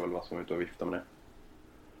ordförande var det väl vad som var ute och vifta med det,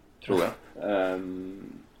 tror jag.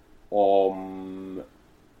 Om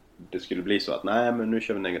det skulle bli så att nej, men nu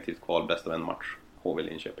kör vi negativt kval, bäst av en match, HV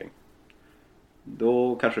Linköping,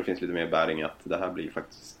 då kanske det finns lite mer bäring att det här blir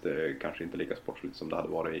faktiskt kanske inte lika sportsligt som det hade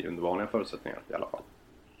varit under vanliga förutsättningar i alla fall.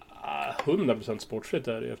 100% sportsligt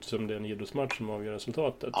är det, eftersom det är en idrottsmatch som avgör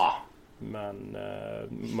resultatet. Men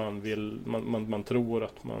man tror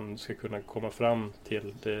att man ska kunna komma fram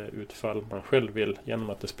till det utfall man själv vill genom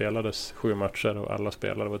att det spelades 7 matcher och alla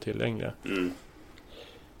spelare var tillgängliga.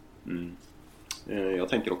 Jag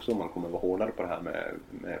tänker också om man kommer vara hårdare på det här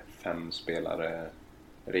med 5 spelare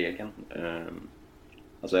regeln.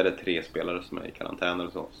 Alltså är det 3 spelare som är i karantän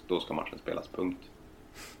eller så, då ska matchen spelas, punkt.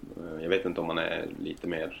 Jag vet inte om man är lite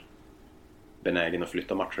mer benägen att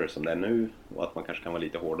flytta matcher som det är nu, och att man kanske kan vara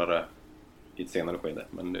lite hårdare i ett senare skede,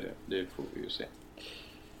 men det får vi ju se.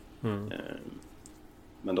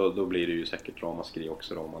 Men då blir det ju säkert ramaskri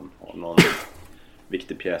också då, om man har någon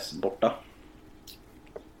viktig pjäs borta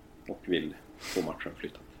och vill få matchen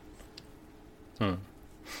flyttad.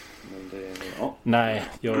 Men det, nej,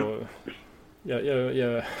 jag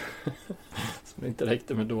som inte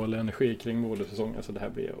räckte med dålig energi kring målsäsongen, alltså det här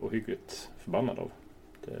blir jag ohyggligt förbannad av.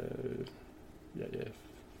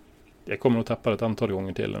 Jag kommer att tappa ett antal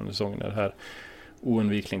gånger till under säsongen när det här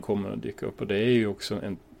oundvikligen kommer att dyka upp, och det är ju också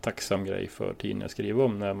en tacksam grej för tidningen att skriva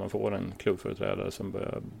om när man får en klubbföreträdare som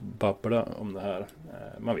börjar babbla om det här.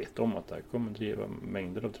 Man vet om att det här kommer att driva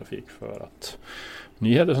mängder av trafik, för att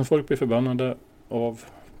nyheter som folk blir förbannade av,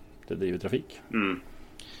 det driver trafik.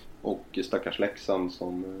 Och stackars Leksand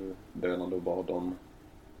som bönade och bad om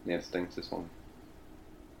nedstängt säsong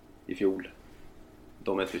i fjol.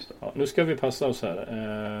 De är tysta. Ja, nu ska vi passa oss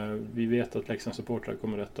här. Vi vet att Leksands supportrar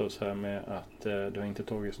kommer rätta oss här med att det har inte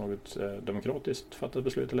tagits något demokratiskt fattat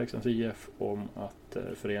beslut i Leksands IF om att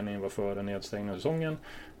föreningen var före nedstängning av säsongen,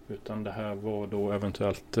 utan det här var då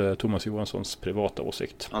eventuellt Thomas Johanssons privata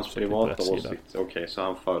åsikt. Hans privata åsikt, okej, så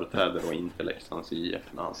han företräder då inte Leksands IF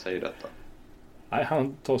när han säger detta? Nej,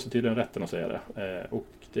 han tar sig tydligen rätten att säga det, och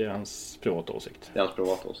det är hans privata åsikt. Det är hans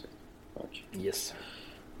privata åsikt, okej. Yes.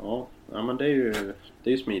 Ja, men det är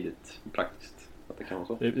ju smidigt, praktiskt att det kan vara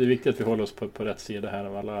så. Det är viktigt att vi håller oss på rätt sida här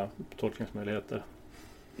av alla tolkningsmöjligheter.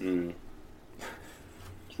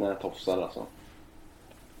 Knätofsar alltså.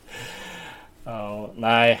 Ja,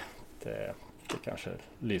 nej, det kanske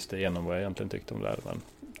lyste igenom vad jag egentligen tyckte om det här, men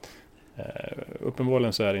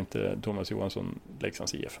uppenbarligen så är det inte Thomas Johansson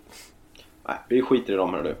Leksands IF. Nej, vi skiter i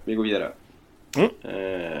dem här nu. Vi går vidare.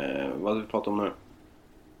 Vad ska vi prata om nu?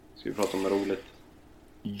 Ska vi prata om något roligt?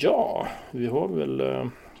 Ja, vi har väl...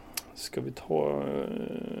 Ska vi ta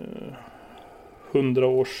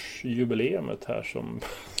 100-årsjubileumet här som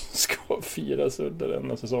ska firas under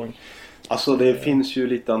denna säsong? Alltså det finns ju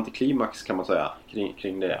lite antiklimax kan man säga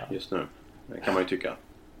kring det just nu. Kan man ju tycka.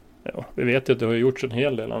 Ja, vi vet ju att det har gjorts en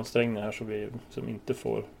hel del ansträngningar här som inte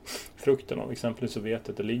får frukten av. Exempelvis så vet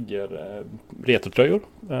jag att det ligger retrotröjor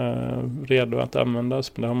redo att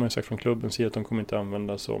användas. Men det har man ju sagt från klubbens sida att de kommer inte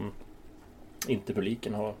användas om inte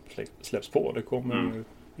publiken har släppts på. Det kommer ju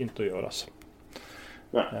inte att göras.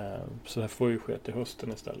 Så det här får ju ske till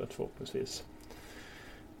hösten istället förhoppningsvis.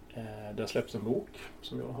 Det har släppts en bok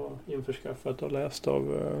som jag har införskaffat och läst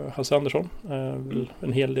av Hasse Andersson.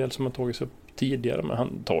 En hel del som har tagits upp tidigare, men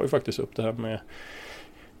han tar ju faktiskt upp det här med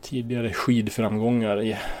tidigare skidframgångar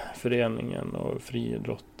i föreningen och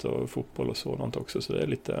friidrott och fotboll och sådant också. Så det är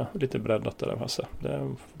lite breddat där av Hasse. Det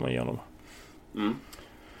får man igenom.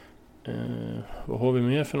 Vad har vi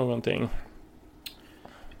mer för någonting?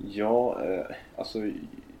 Ja, alltså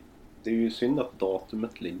det är ju synd att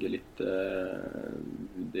datumet ligger lite...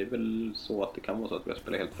 Det är väl så att det kan vara så att vi har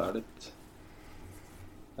spelat helt färdigt.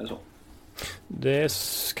 Är det så? Det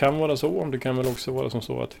kan vara så. Det kan väl också vara som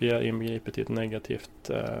så att vi är inbegripet i ett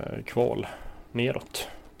negativt kval neråt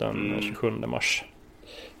den 27 mars.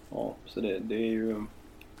 Ja, så det är ju...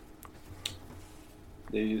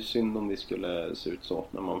 Det är ju synd om det skulle se ut så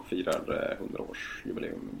när man firar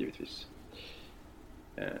 100-årsjubileum, givetvis.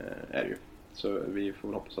 Är det ju. Så vi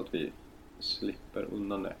får hoppas att vi slipper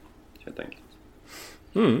undan det, helt enkelt.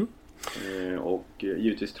 Och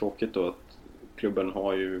givetvis tråkigt då att klubben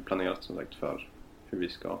har ju planerat som sagt för hur vi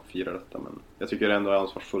ska fira detta. Men jag tycker det ändå är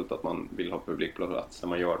ansvarsfullt att man vill ha publik på plats när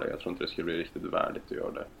man gör det. Jag tror inte det skulle bli riktigt värdigt att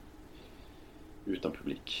göra det utan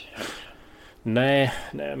publik heller. Nej,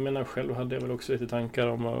 jag menar själv hade jag väl också lite tankar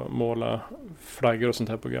om att måla flaggor och sånt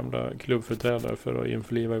här på gamla klubbföreträdare för att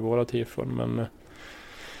införliva i våra tifon, men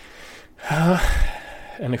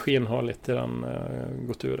energin har lite grann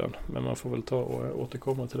gått ur den, men man får väl ta och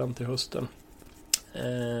återkomma till den till hösten.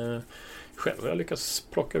 Själv har jag lyckats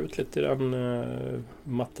plocka ut lite grann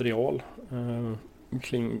material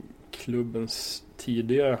kring klubbens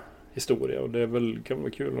tidiga historia, och det kan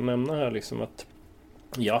vara kul att nämna här liksom att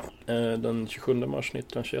den 27 mars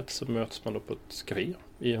 1921 så möts man då på ett café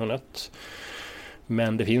i Hörnet.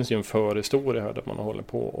 Men det finns ju en förhistoria här där man har hållit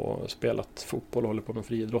på och spelat fotboll och hållit på med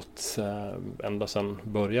friidrott ända sedan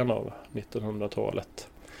början av 1900-talet.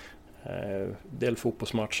 Del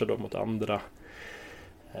fotbollsmatcher då mot andra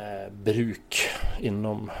bruk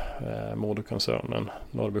inom Modokoncernen,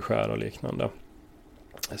 Norrbyskär och liknande.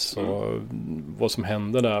 Så vad som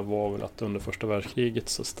hände där var väl att under första världskriget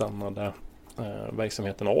så stannade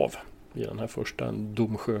verksamheten av i den här första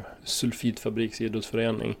Domsjö sulfidfabriks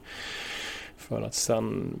idrottsförening, för att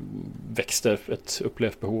sen växte ett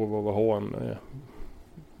upplevt behov av att ha en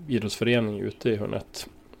idrottsförening ute i Hörnet.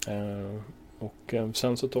 Och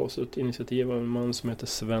sen så tas ett initiativ av en man som heter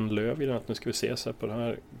Sven Lövgren att nu ska vi ses här på det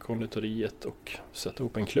här konditoriet och sätta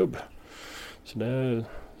ihop en klubb. Så det är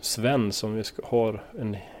Sven som vi har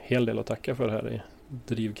en hel del att tacka för här i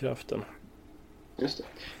drivkraften. Just det.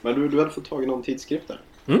 Men du hade fått tag i någon tidskrift där?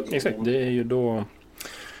 Exakt, det är ju då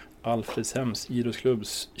Alfredshems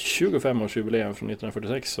idrottsklubbs 25-årsjubileum från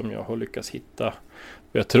 1946 som jag har lyckats hitta.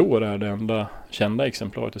 Jag tror är det enda kända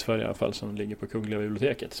exemplaret i Sverige i alla fall som ligger på Kungliga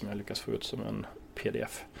biblioteket, som jag lyckas få ut som en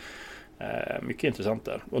pdf. Mycket intressant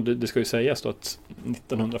där. Och det ska ju sägas då att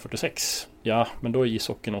 1946, men då är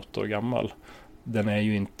ishockeyn 8 år gammal. Den är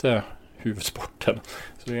ju inte huvudsporten.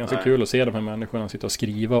 Så det är ganska kul att se de här människorna sitta och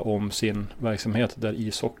skriva om sin verksamhet där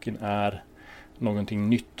ishockeyn är någonting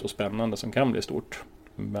nytt och spännande som kan bli stort.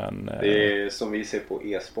 Men, det är som vi ser på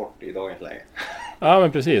e-sport i dagens läge. Ja,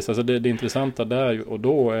 men precis. Alltså det intressanta där, och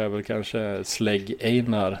då är väl kanske Slägg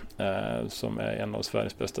Einar som är en av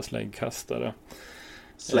Sveriges bästa släggkastare.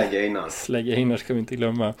 Slägg Einar. Slägg Einar ska vi inte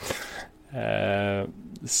glömma.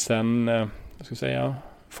 Sen, jag ska säga,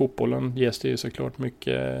 fotbollen ges det ju såklart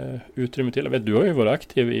mycket utrymme till. Jag vet, du har ju varit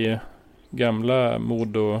aktiv i gamla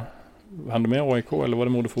Modo. Han du med AIK eller var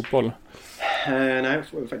det Modo fotboll? Nej,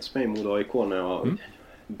 jag var faktiskt med i Modo AIK när jag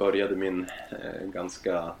började min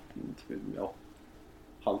ganska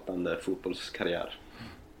haltande fotbollskarriär.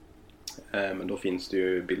 Men då finns det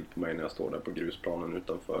ju bild på mig när jag står där på grusplanen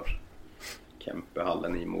utanför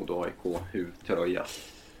Kempehallen i Modo AIK huvudtröja.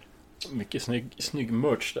 Mycket snygg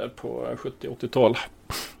merch där på 70-80-tal.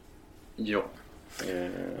 Ja.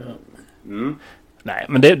 Nej,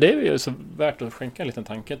 men det är ju så värt att skänka en liten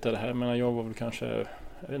tanke till det här. Men jag var väl kanske,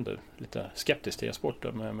 jag vet inte, lite skeptisk till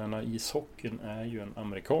e-sporten. Men jag menar, ishockeyn är ju en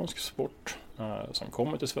amerikansk sport som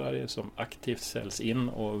kommer till Sverige, som aktivt säljs in,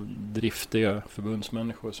 och driftiga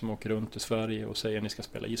förbundsmänniskor som åker runt i Sverige och säger att ni ska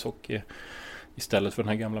spela ishockey istället för den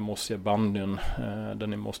här gamla mossiga bandyn där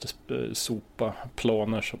ni måste sopa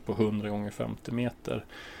planer på 100 gånger 50 meter.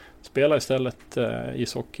 Spela istället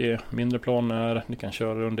ishockey, mindre planer, ni kan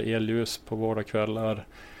köra under elljus på vardagskvällar.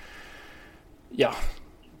 Ja,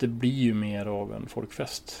 det blir ju mer av en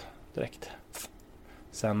folkfest direkt.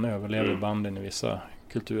 Sen överlever banden i vissa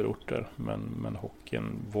kulturorter, men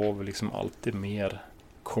hockeyn var väl liksom alltid mer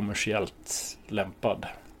kommersiellt lämpad.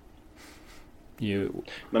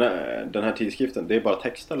 Men den här tidskriften, det är bara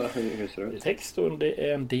text eller hur ser det ut? Text och det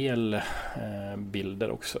är en del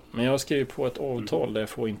bilder också. Men jag har skrivit på ett avtal där jag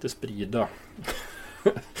får inte sprida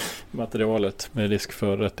materialet med risk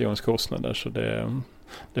för rättegångskostnader. Så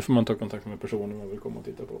det får man ta kontakt med personer man vill komma och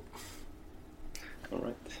titta på. All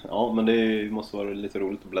right. Ja, men det måste vara lite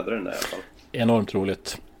roligt att bläddra den där i alla fall. Enormt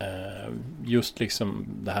roligt. Just liksom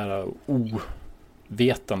det här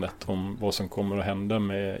ovetandet om vad som kommer att hända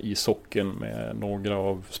med ishockeyn med några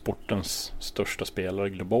av sportens största spelare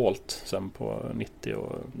globalt sen på 90-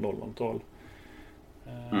 och 00-tal.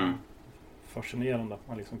 Fascinerande att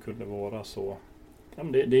man liksom kunde vara så. Ja,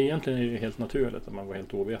 men det är egentligen helt naturligt att man var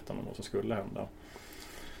helt ovetande om vad som skulle hända.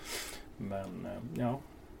 Men ja.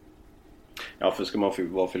 Ja, för ska man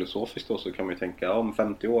vara filosofisk då så kan man ju tänka om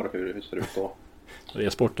 50 år, hur ser det ut då? Det är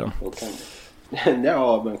sporten.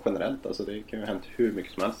 Ja, men generellt alltså, det kan ju ha hänt hur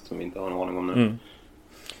mycket som helst som vi inte har en aning om nu.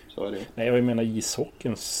 Så är det. Nej, jag menar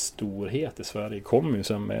ishockeyns storhet i Sverige kom ju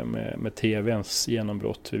sen med TV:ns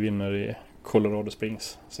genombrott. Vi vinner i Colorado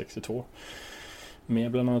Springs 62.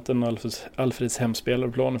 Med bland annat en Alfreds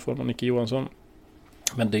hemspelarplan i form av Nicke Johansson.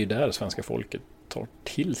 Men det är ju där svenska folket tar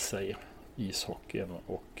till sig ishockeyn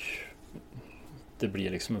och det blir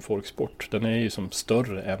liksom en folksport. Den är ju som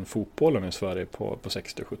större än fotbollen i Sverige på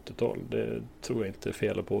 60- och 70-tal. Det tror jag inte är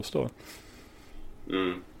fel att påstå.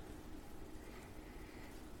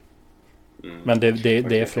 Men det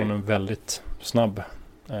är från en väldigt snabb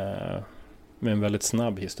med en väldigt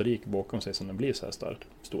snabb historik bakom sig som den blir så här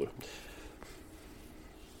stor.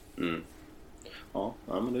 Ja,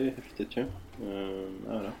 men det är häftigt ju.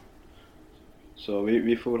 Så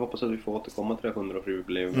vi får väl hoppas att vi får återkomma till det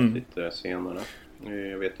 100-årsjubileet lite senare.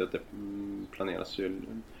 Jag vet att det planeras ju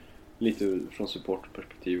lite från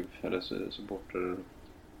supportperspektiv eller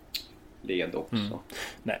supporterled också.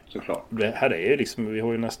 Nej, såklart. Det här är ju liksom, vi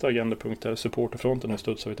har ju nästa agendapunkt där supporterfronten, hur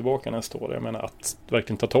studsar vi tillbaka nästa år. Jag menar att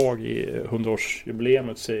verkligen ta tag i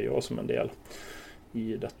 100-årsjubileet ser jag som en del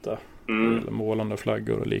i detta. Målande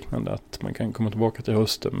flaggor och liknande, att man kan komma tillbaka till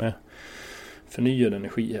hösten med förnyad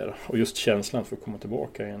energi här. Och just känslan för att komma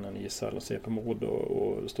tillbaka i en ishall och se på mod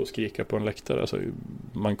och stå och skrika på en läktare. Alltså,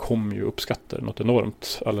 man kommer ju uppskatta något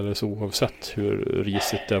enormt alldeles oavsett hur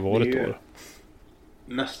risigt det har varit år.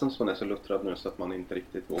 Nästan så man är så luttrad nu så att man inte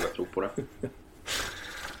riktigt vågar tro på det.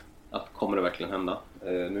 Att kommer det verkligen hända?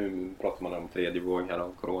 Nu pratar man om tredje våg här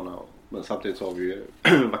av corona. Men samtidigt så har vi ju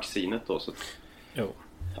vaccinet då. Så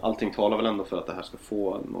allting talar väl ändå för att det här ska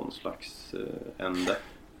få någon slags ände.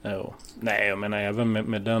 Ja. Nej, jag menar även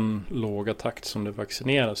med den låga takt som det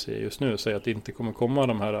vaccineras i just nu, så att det inte kommer komma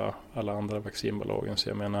de här alla andra vaccinbolagen. Så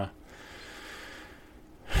jag menar,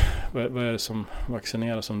 vad är det som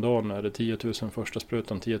vaccineras om dagen? Är det 10 000 första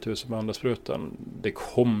sprutan, 10 000 på andra sprutan? Det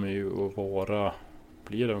kommer ju att vara,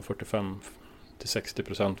 blir det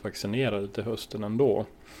 45-60% vaccinerade till hösten ändå.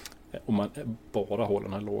 Om man bara håller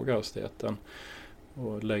den här låga hastigheten.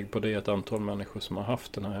 Och lägg på det ett antal människor som har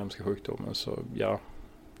haft den här hemska sjukdomen, så ja,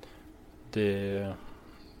 det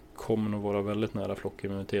kommer nog vara väldigt nära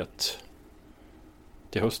flockimmunitet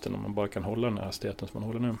till hösten om man bara kan hålla den här hastigheten som man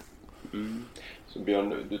håller nu. Så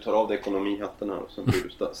Björn, du tar av dig ekonomihatten här och sen blir du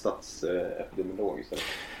statsepidemiolog istället.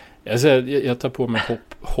 Jag tar på mig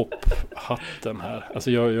hopphatten här.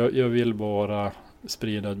 Alltså jag vill bara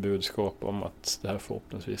sprida ett budskap om att det här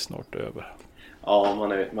förhoppningsvis snart är över. Ja,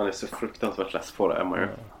 man är så fruktansvärt less på det, är man ju.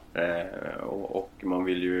 Och man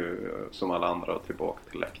vill ju som alla andra tillbaka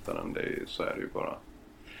till läktaren. Så är det ju bara.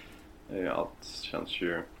 Allt känns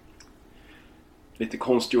ju lite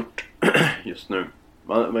konstgjort just nu.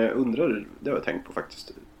 Men jag undrar, det har jag tänkt på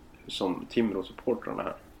faktiskt, som Timrå-supportrarna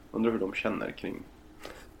här. Undrar hur de känner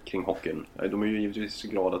kring hockeyn. De är ju givetvis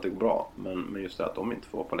glada att det går bra, men just det att de inte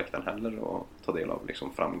får vara på läktaren heller och ta del av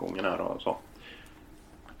liksom framgången här och så.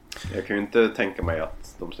 Jag kan ju inte tänka mig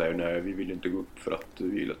att de säger nej, vi vill inte gå upp för att du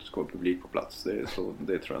vill att det ska vara publik på plats. Det tror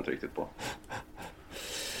jag inte riktigt på.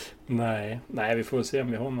 Nej, vi får se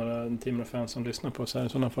om vi har några Timrå-fans som lyssnar på oss här. I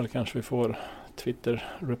sådana fall kanske vi får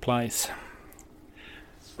Twitter-replies.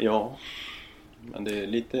 Ja, men det är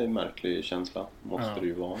lite märklig känsla, måste det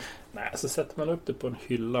ju vara. Nej, alltså sätter man upp det på en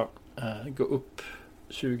hylla, gå upp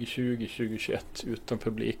 2020-2021 utan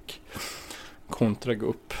publik, kontra gå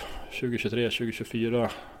upp 2023-2024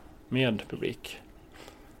 med publik.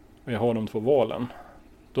 Och jag har de två valen.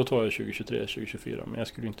 Då tar jag 2023-2024, men jag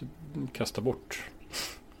skulle inte kasta bort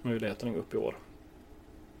möjligheten att gå upp i år.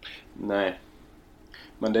 Nej,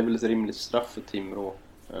 Men det är väl ett rimligt straff för Timrå.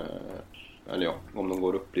 Eller ja, om de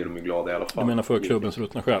går upp blir de ju glada i alla fall. Du menar för klubbens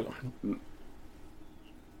ruttna själ?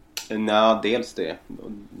 Nej, dels det.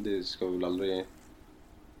 Det ska väl aldrig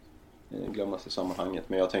glömmas i sammanhanget.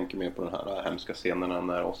 Men jag tänker mer på den här hemska scenerna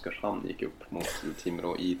när Oskarshamn gick upp mot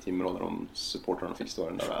Timrå i Timrå, där supportrarna fick stå i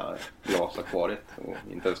den där glasakvariet och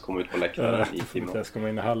inte ens kom ut på läktaren i Timrå. Inte ens komma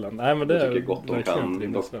in i hallen. Nej, men det är gott verkligen ett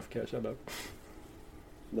rimligt straff, kan jag känna.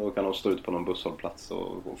 Då kan de stå ut på någon busshållplats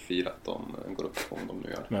och fira att de går upp om de nu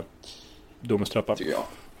gör. Ja. Domstrappa. Tycker jag.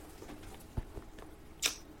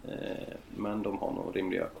 Men de har nog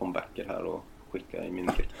rimliga comebacker här och skicka i min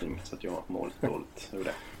riktning så att jag mår lite dåligt över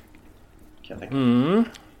det. Kan jag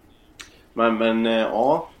tänka. Men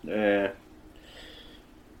ja.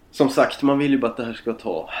 Som sagt, man vill ju bara att det här ska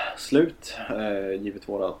ta slut. Givet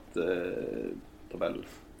vårat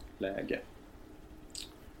tabelläge.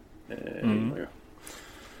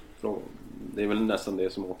 Det är väl nästan det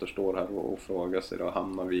som återstår här och fråga sig då,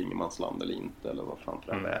 hamnar vi i ingenmansland eller inte, eller vad fan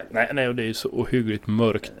för en väg? Nej, och det är ju så ohyggligt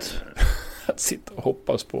mörkt att sitta och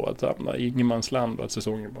hoppas på att hamna i ingenmansland och att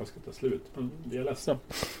säsongen bara ska ta slut. Men det är ledsen.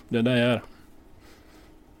 Det är där jag är.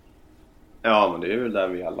 Ja, men det är väl där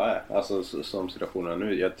vi alla är. Alltså som situationen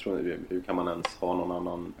nu, jag tror, hur kan man ens ha någon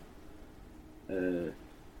annan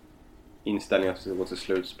inställning att det ska gå till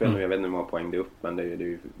slutspel? Jag vet inte hur många poäng det är upp, men det är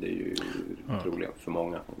ju troligen för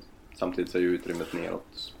många. Samtidigt så är ju utrymmet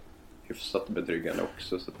neråt hyfsat betryggande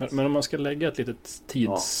också. Så att... men om man ska lägga ett litet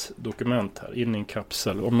tidsdokument här in i en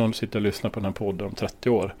kapsel, om någon sitter och lyssnar på den här podden om 30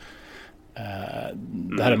 år.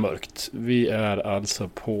 Det här är mörkt. Vi är alltså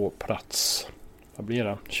på plats, vad blir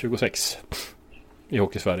det? 26 i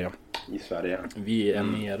Hockey-Sverige. I Sverige. Vi är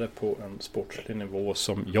nere på en sportslig nivå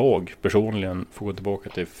som jag personligen får gå tillbaka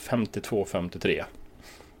till 52-53.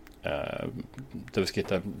 Där vi ska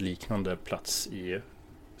hitta en liknande plats i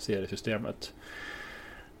seriesystemet.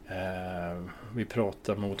 Vi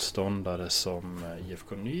pratar motståndare som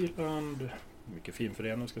IFK Nyland, mycket fin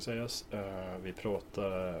förening ska sägas. Vi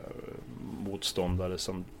pratar motståndare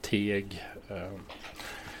som Teg.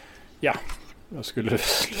 Ja, jag skulle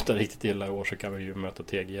sluta riktigt illa i år så kan vi ju möta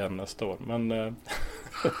Teg igen nästa år. Men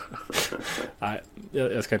nej,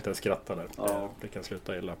 jag ska inte ens skratta där. Det kan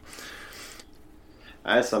sluta illa.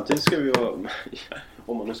 Nej, samtidigt ska vi vara,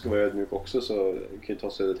 om man nu ska vara ödmjuk också, så kan ju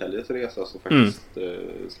ta Södertäljes resa så faktiskt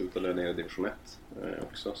sluta ner i division 1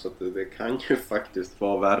 också. Så att det kan ju faktiskt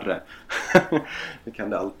vara värre. Det kan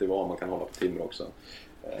det alltid vara, man kan hålla på Timrå också.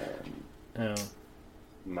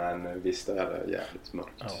 Men visst är det jävligt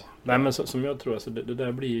mörkt. Ja. Nej, men som jag tror, alltså det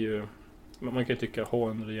där blir ju, man kan ju tycka ha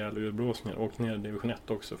en rejäl urblåsning och ner i division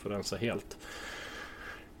 1 också för att rensa helt.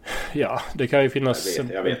 Ja, det kan ju finnas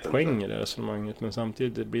ett poäng i det resonemanget, men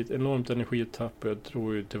samtidigt det blir ett enormt energitapp och jag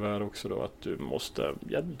tror ju tyvärr också då att du måste,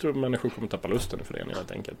 jag tror människor kommer tappa lusten i föreningen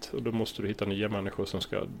helt enkelt, och då måste du hitta nya människor som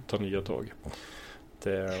ska ta nya tag.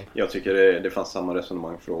 Jag tycker det fanns samma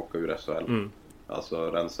resonemang för att åka ur SHL.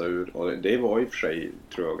 Alltså rensa ur, och det var i och för sig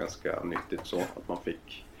tror jag ganska nyttigt så att man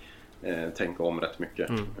fick tänka om rätt mycket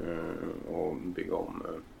och bygga om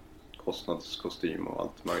kostnadskostym och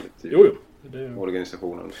allt möjligt i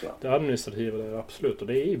organisationen och sådär. Det administrativa är absolut, och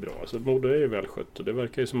det är ju bra. Alltså, Modo är ju välskött och det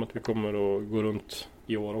verkar ju som att vi kommer att gå runt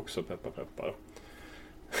i år också, peppar.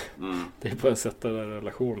 Det är bara att sätta en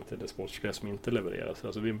relation till det sportsliga som inte levereras.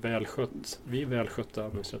 Alltså, vi är välskötta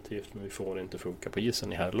administrativt, men vi får inte funka på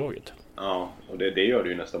isen i härlaget. Ja, och det gör det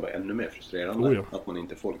ju nästan bara ännu mer frustrerande. Att man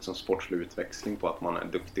inte får liksom sportslig utväxling på att man är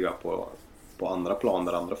duktiga på andra plan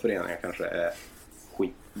där andra föreningar kanske är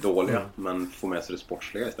skitdåliga, men får med sig det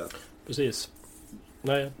sportsliga istället. Precis.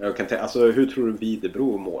 Nej. Alltså, hur tror du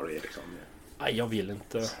Videbro mår liksom? Nej, jag vill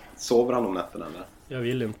inte. Sover han om nätterna eller? Jag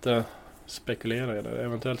vill inte spekulera i det.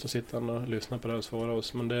 Eventuellt så sitter han och lyssnar på det och svarar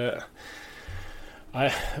oss, men det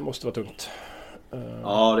måste vara tungt.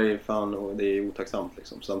 Ja, det är fan, och det är otacksamt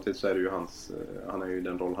liksom. Samtidigt så är det ju han är ju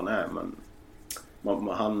den roll han är, men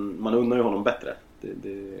man undrar ju honom bättre.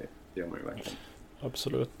 Det gör man ju verkligen.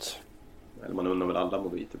 Absolut. Eller man undrar väl alla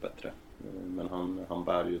Modito bättre. Men han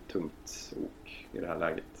bär ju tungt ok i det här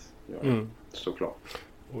läget. Ja, såklart.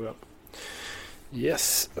 Ja.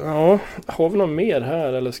 Yes. Ja, har vi något mer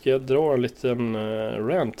här eller ska jag dra en liten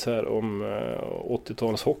rant här om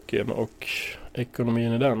 80-talshockeyn och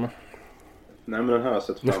ekonomin i den? Nej, men den här har jag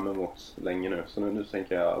sett fram emot länge nu. Så nu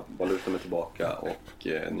tänker jag bara luta mig tillbaka och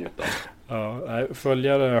njuta. Ja,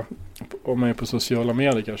 följare om mig på sociala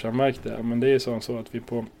medier kanske har märkt det. Men det är så att vi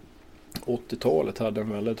på 80-talet hade en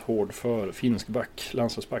väldigt hård för finsk back,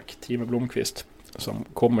 landslagsback, Timo Blomqvist, som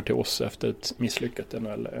kommer till oss efter ett misslyckat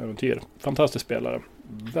NHL-äventyr. Fantastisk spelare.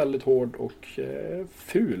 Väldigt hård och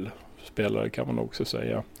ful spelare kan man också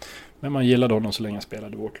säga. Men man gillade honom så länge han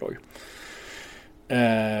spelade i vårt lag.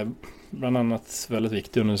 Bland annat väldigt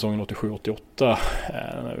viktig under säsongen 87-88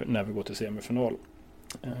 när vi går till semifinal.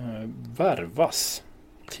 Värvas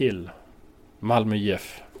till Malmö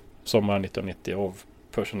IF sommaren 1990 av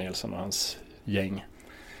Percy Nilsson och hans gäng.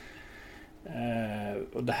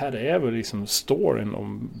 Och det här är väl liksom storyn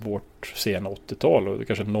om vårt sena 80-tal och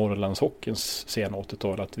kanske Norrlandshockeyns sena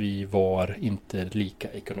 80-tal, att vi var inte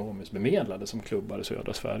lika ekonomiskt bemedlade som klubbar i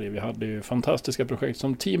södra Sverige. Vi hade ju fantastiska projekt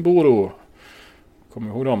som Team Boro. Kommer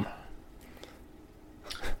du ihåg dem?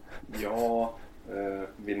 Ja,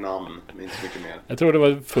 vid namn, men inte så mycket mer. Jag tror det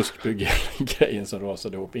var fuskbygge-grejen som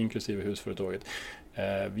rasade ihop, inklusive husföretaget.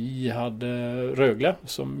 Vi hade Rögle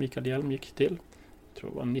som Mikael Hjelm gick till. Jag tror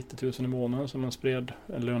det var 90 000 i månaden som man spred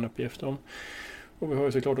en löneuppgift om. Och vi har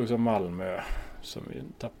ju såklart också Malmö som vi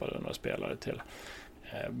tappade några spelare till.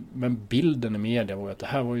 Men bilden i media var att det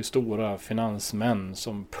här var ju stora finansmän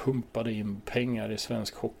som pumpade in pengar i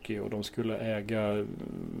svensk hockey och de skulle äga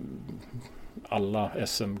alla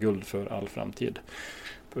SM-guld för all framtid.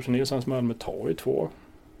 Percy Nilssons Malmö tar ju 2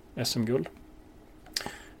 SM-guld.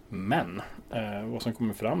 Men vad som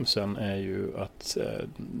kommer fram sen är ju att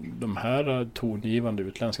de här tongivande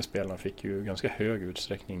utländska spelarna fick ju ganska hög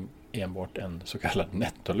utsträckning enbart en så kallad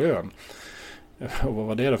nettolön. Och vad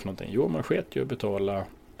var det för någonting? Jo, man sket ju att betala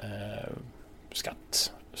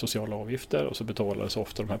skatt, sociala avgifter, och så betalades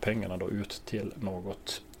ofta de här pengarna då ut till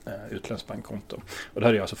något utländskt bankkonto. Och det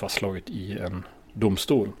här är alltså fastslaget i en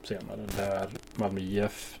domstol senare där Malmö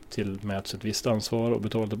IF tillmäts ett visst ansvar och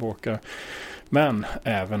betalar tillbaka. Men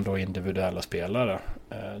även då individuella spelare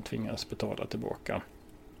tvingas betala tillbaka.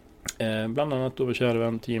 Bland annat då kär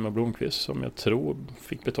vän Timo Blomqvist som jag tror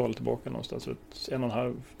fick betala tillbaka någonstans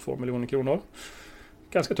 1,5-2 miljoner kronor.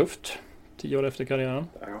 Ganska tufft. 10 år efter karriären.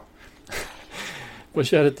 Ja. Och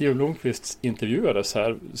käre Timo Blomqvist intervjuades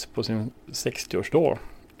här på sin 60-årsdag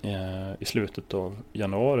i slutet av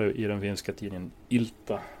januari i den finska tidningen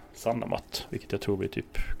Ilta Sanomat, vilket jag tror blir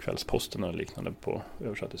typ Kvällsposten eller liknande på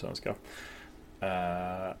översatt till svenska.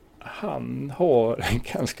 Han har en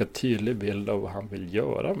ganska tydlig bild av vad han vill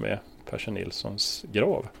göra med Percy Nilssons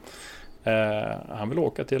grav. Han vill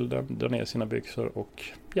åka till den, dra ner sina byxor och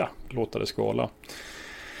låta det skala.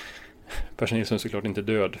 Percy Nilsson är såklart inte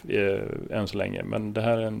död än så länge, men det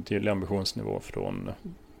här är en tydlig ambitionsnivå från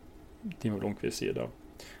Timo Blomqvists sida.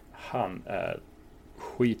 Han är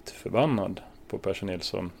skitförbannad på Percy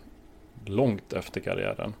Nilsson långt efter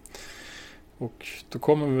karriären. Och då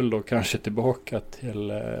kommer vi väl då kanske tillbaka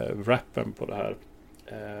till rappen på det här.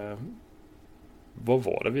 Vad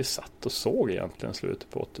var det vi satt och såg egentligen slutet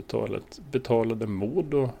på 80-talet? Betalade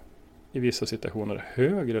Modo i vissa situationer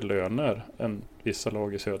högre löner än vissa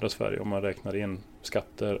lag i södra Sverige om man räknar in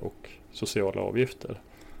skatter och sociala avgifter?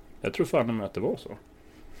 Jag tror fan med att det var så.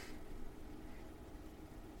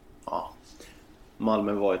 Ja.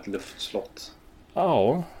 Malmö var ett luftslott.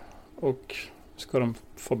 Ja, och ska de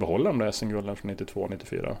få behålla de där SM-gulden från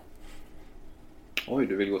 92-94? Oj,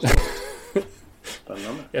 du vill gå så.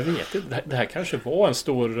 Spännande. Jag vet inte, det här kanske var en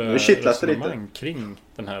stor resonemang kring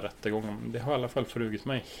den här rättegången. Det har i alla fall förugit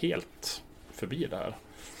mig helt förbi det här.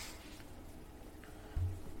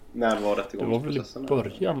 När var rättegångsprocessen? Det var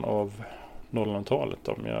väl i början av 00-talet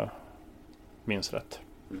om jag minns rätt.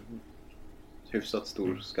 Mm. Hyfsat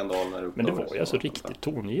stor skandal när det. Men det var ju alltså riktigt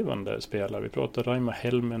tongivande spelare. Vi pratar Raima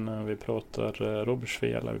Helminen, vi pratar Robert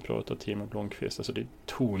Svela, vi pratar Timo Blomqvist. Alltså det är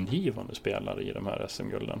tongivande spelare i de här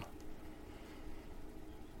SM-gulden.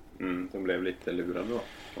 De blev lite lurade då.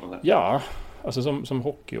 Ja, alltså som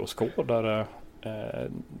hockeyåskådare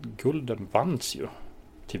gulden vanns ju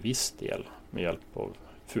till viss del med hjälp av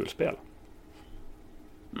fulspel.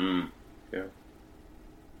 Ja.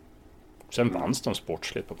 Sen vanns de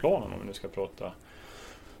sportsligt på planen, om vi nu ska prata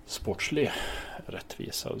sportslig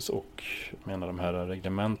rättvisa, och menar de här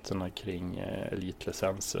reglementerna kring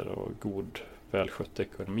elitlicenser och god välskött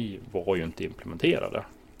ekonomi var ju inte implementerade.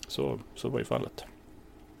 Så var ju fallet.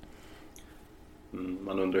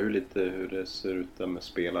 Man undrar hur det ser ut där med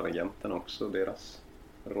spelaragenten också, deras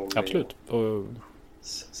roll. Absolut. Och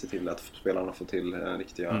se till att spelarna får till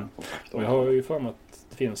riktiga kontakter. Och jag har ju för mig att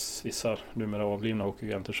det finns vissa numera avlivna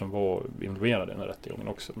hockeyagenter som var involverade i den här rättegången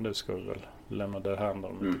också. Men det ska vi väl lämna där här när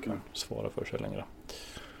de inte kan svara för sig längre.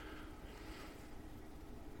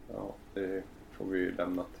 Ja, det får vi ju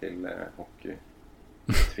lämna till hockey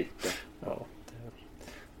Twitter. Ja,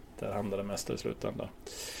 där handlar det mesta i slutändan.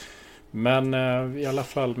 Men i alla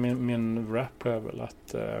fall min rap är väl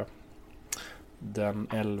att den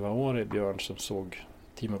 11-årige Björn som såg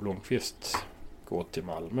Timo Blomqvist gå till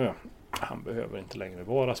Malmö, han behöver inte längre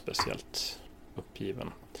vara speciellt uppgiven.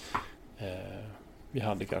 Vi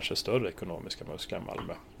hade kanske större ekonomiska muskler än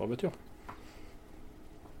Malmö. Vad vet jag?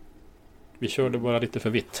 Vi körde bara lite för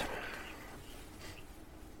vitt.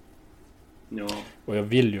 Ja. Och jag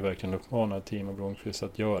vill ju verkligen uppmana Timo Blomqvist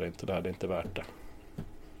att göra inte det här. Det är inte värt det.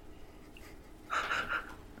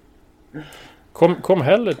 Kom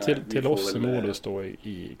hellre till oss i Modus då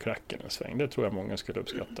i Kraken en sväng. Det tror jag många skulle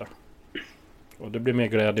uppskatta. Och det blir mer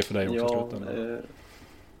glädje för dig också. Ja,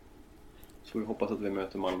 så vi hoppas att vi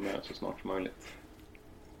möter Malmö så snart som möjligt.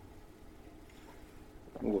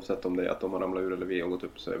 Oavsett om det är att de har ramlat ur eller vi har gått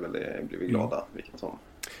upp så blir vi glada vilket som.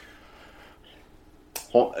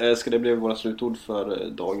 Ska det bli våra slutord för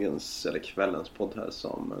dagens eller kvällens podd här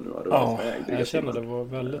som nu har rullat iväg? Jag känner det var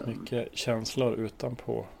väldigt mycket känslor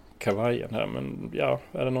utanpå kavajen här. Men ja,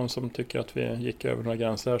 är det någon som tycker att vi gick över några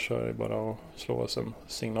gränser så är det bara att slå oss en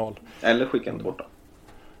signal. Eller skicka en tårta.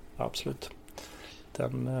 Absolut.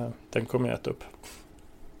 Den kommer jag äta upp.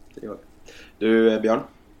 Det gör det. Du Björn,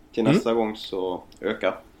 till nästa gång så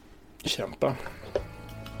öka. Kämpa.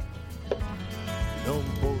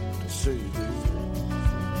 Långt bort och söderut.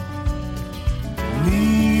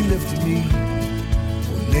 Mil efter mil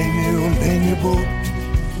och länge bort.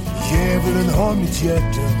 Djävulen har mitt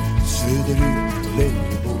hjärta söderut och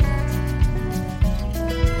längre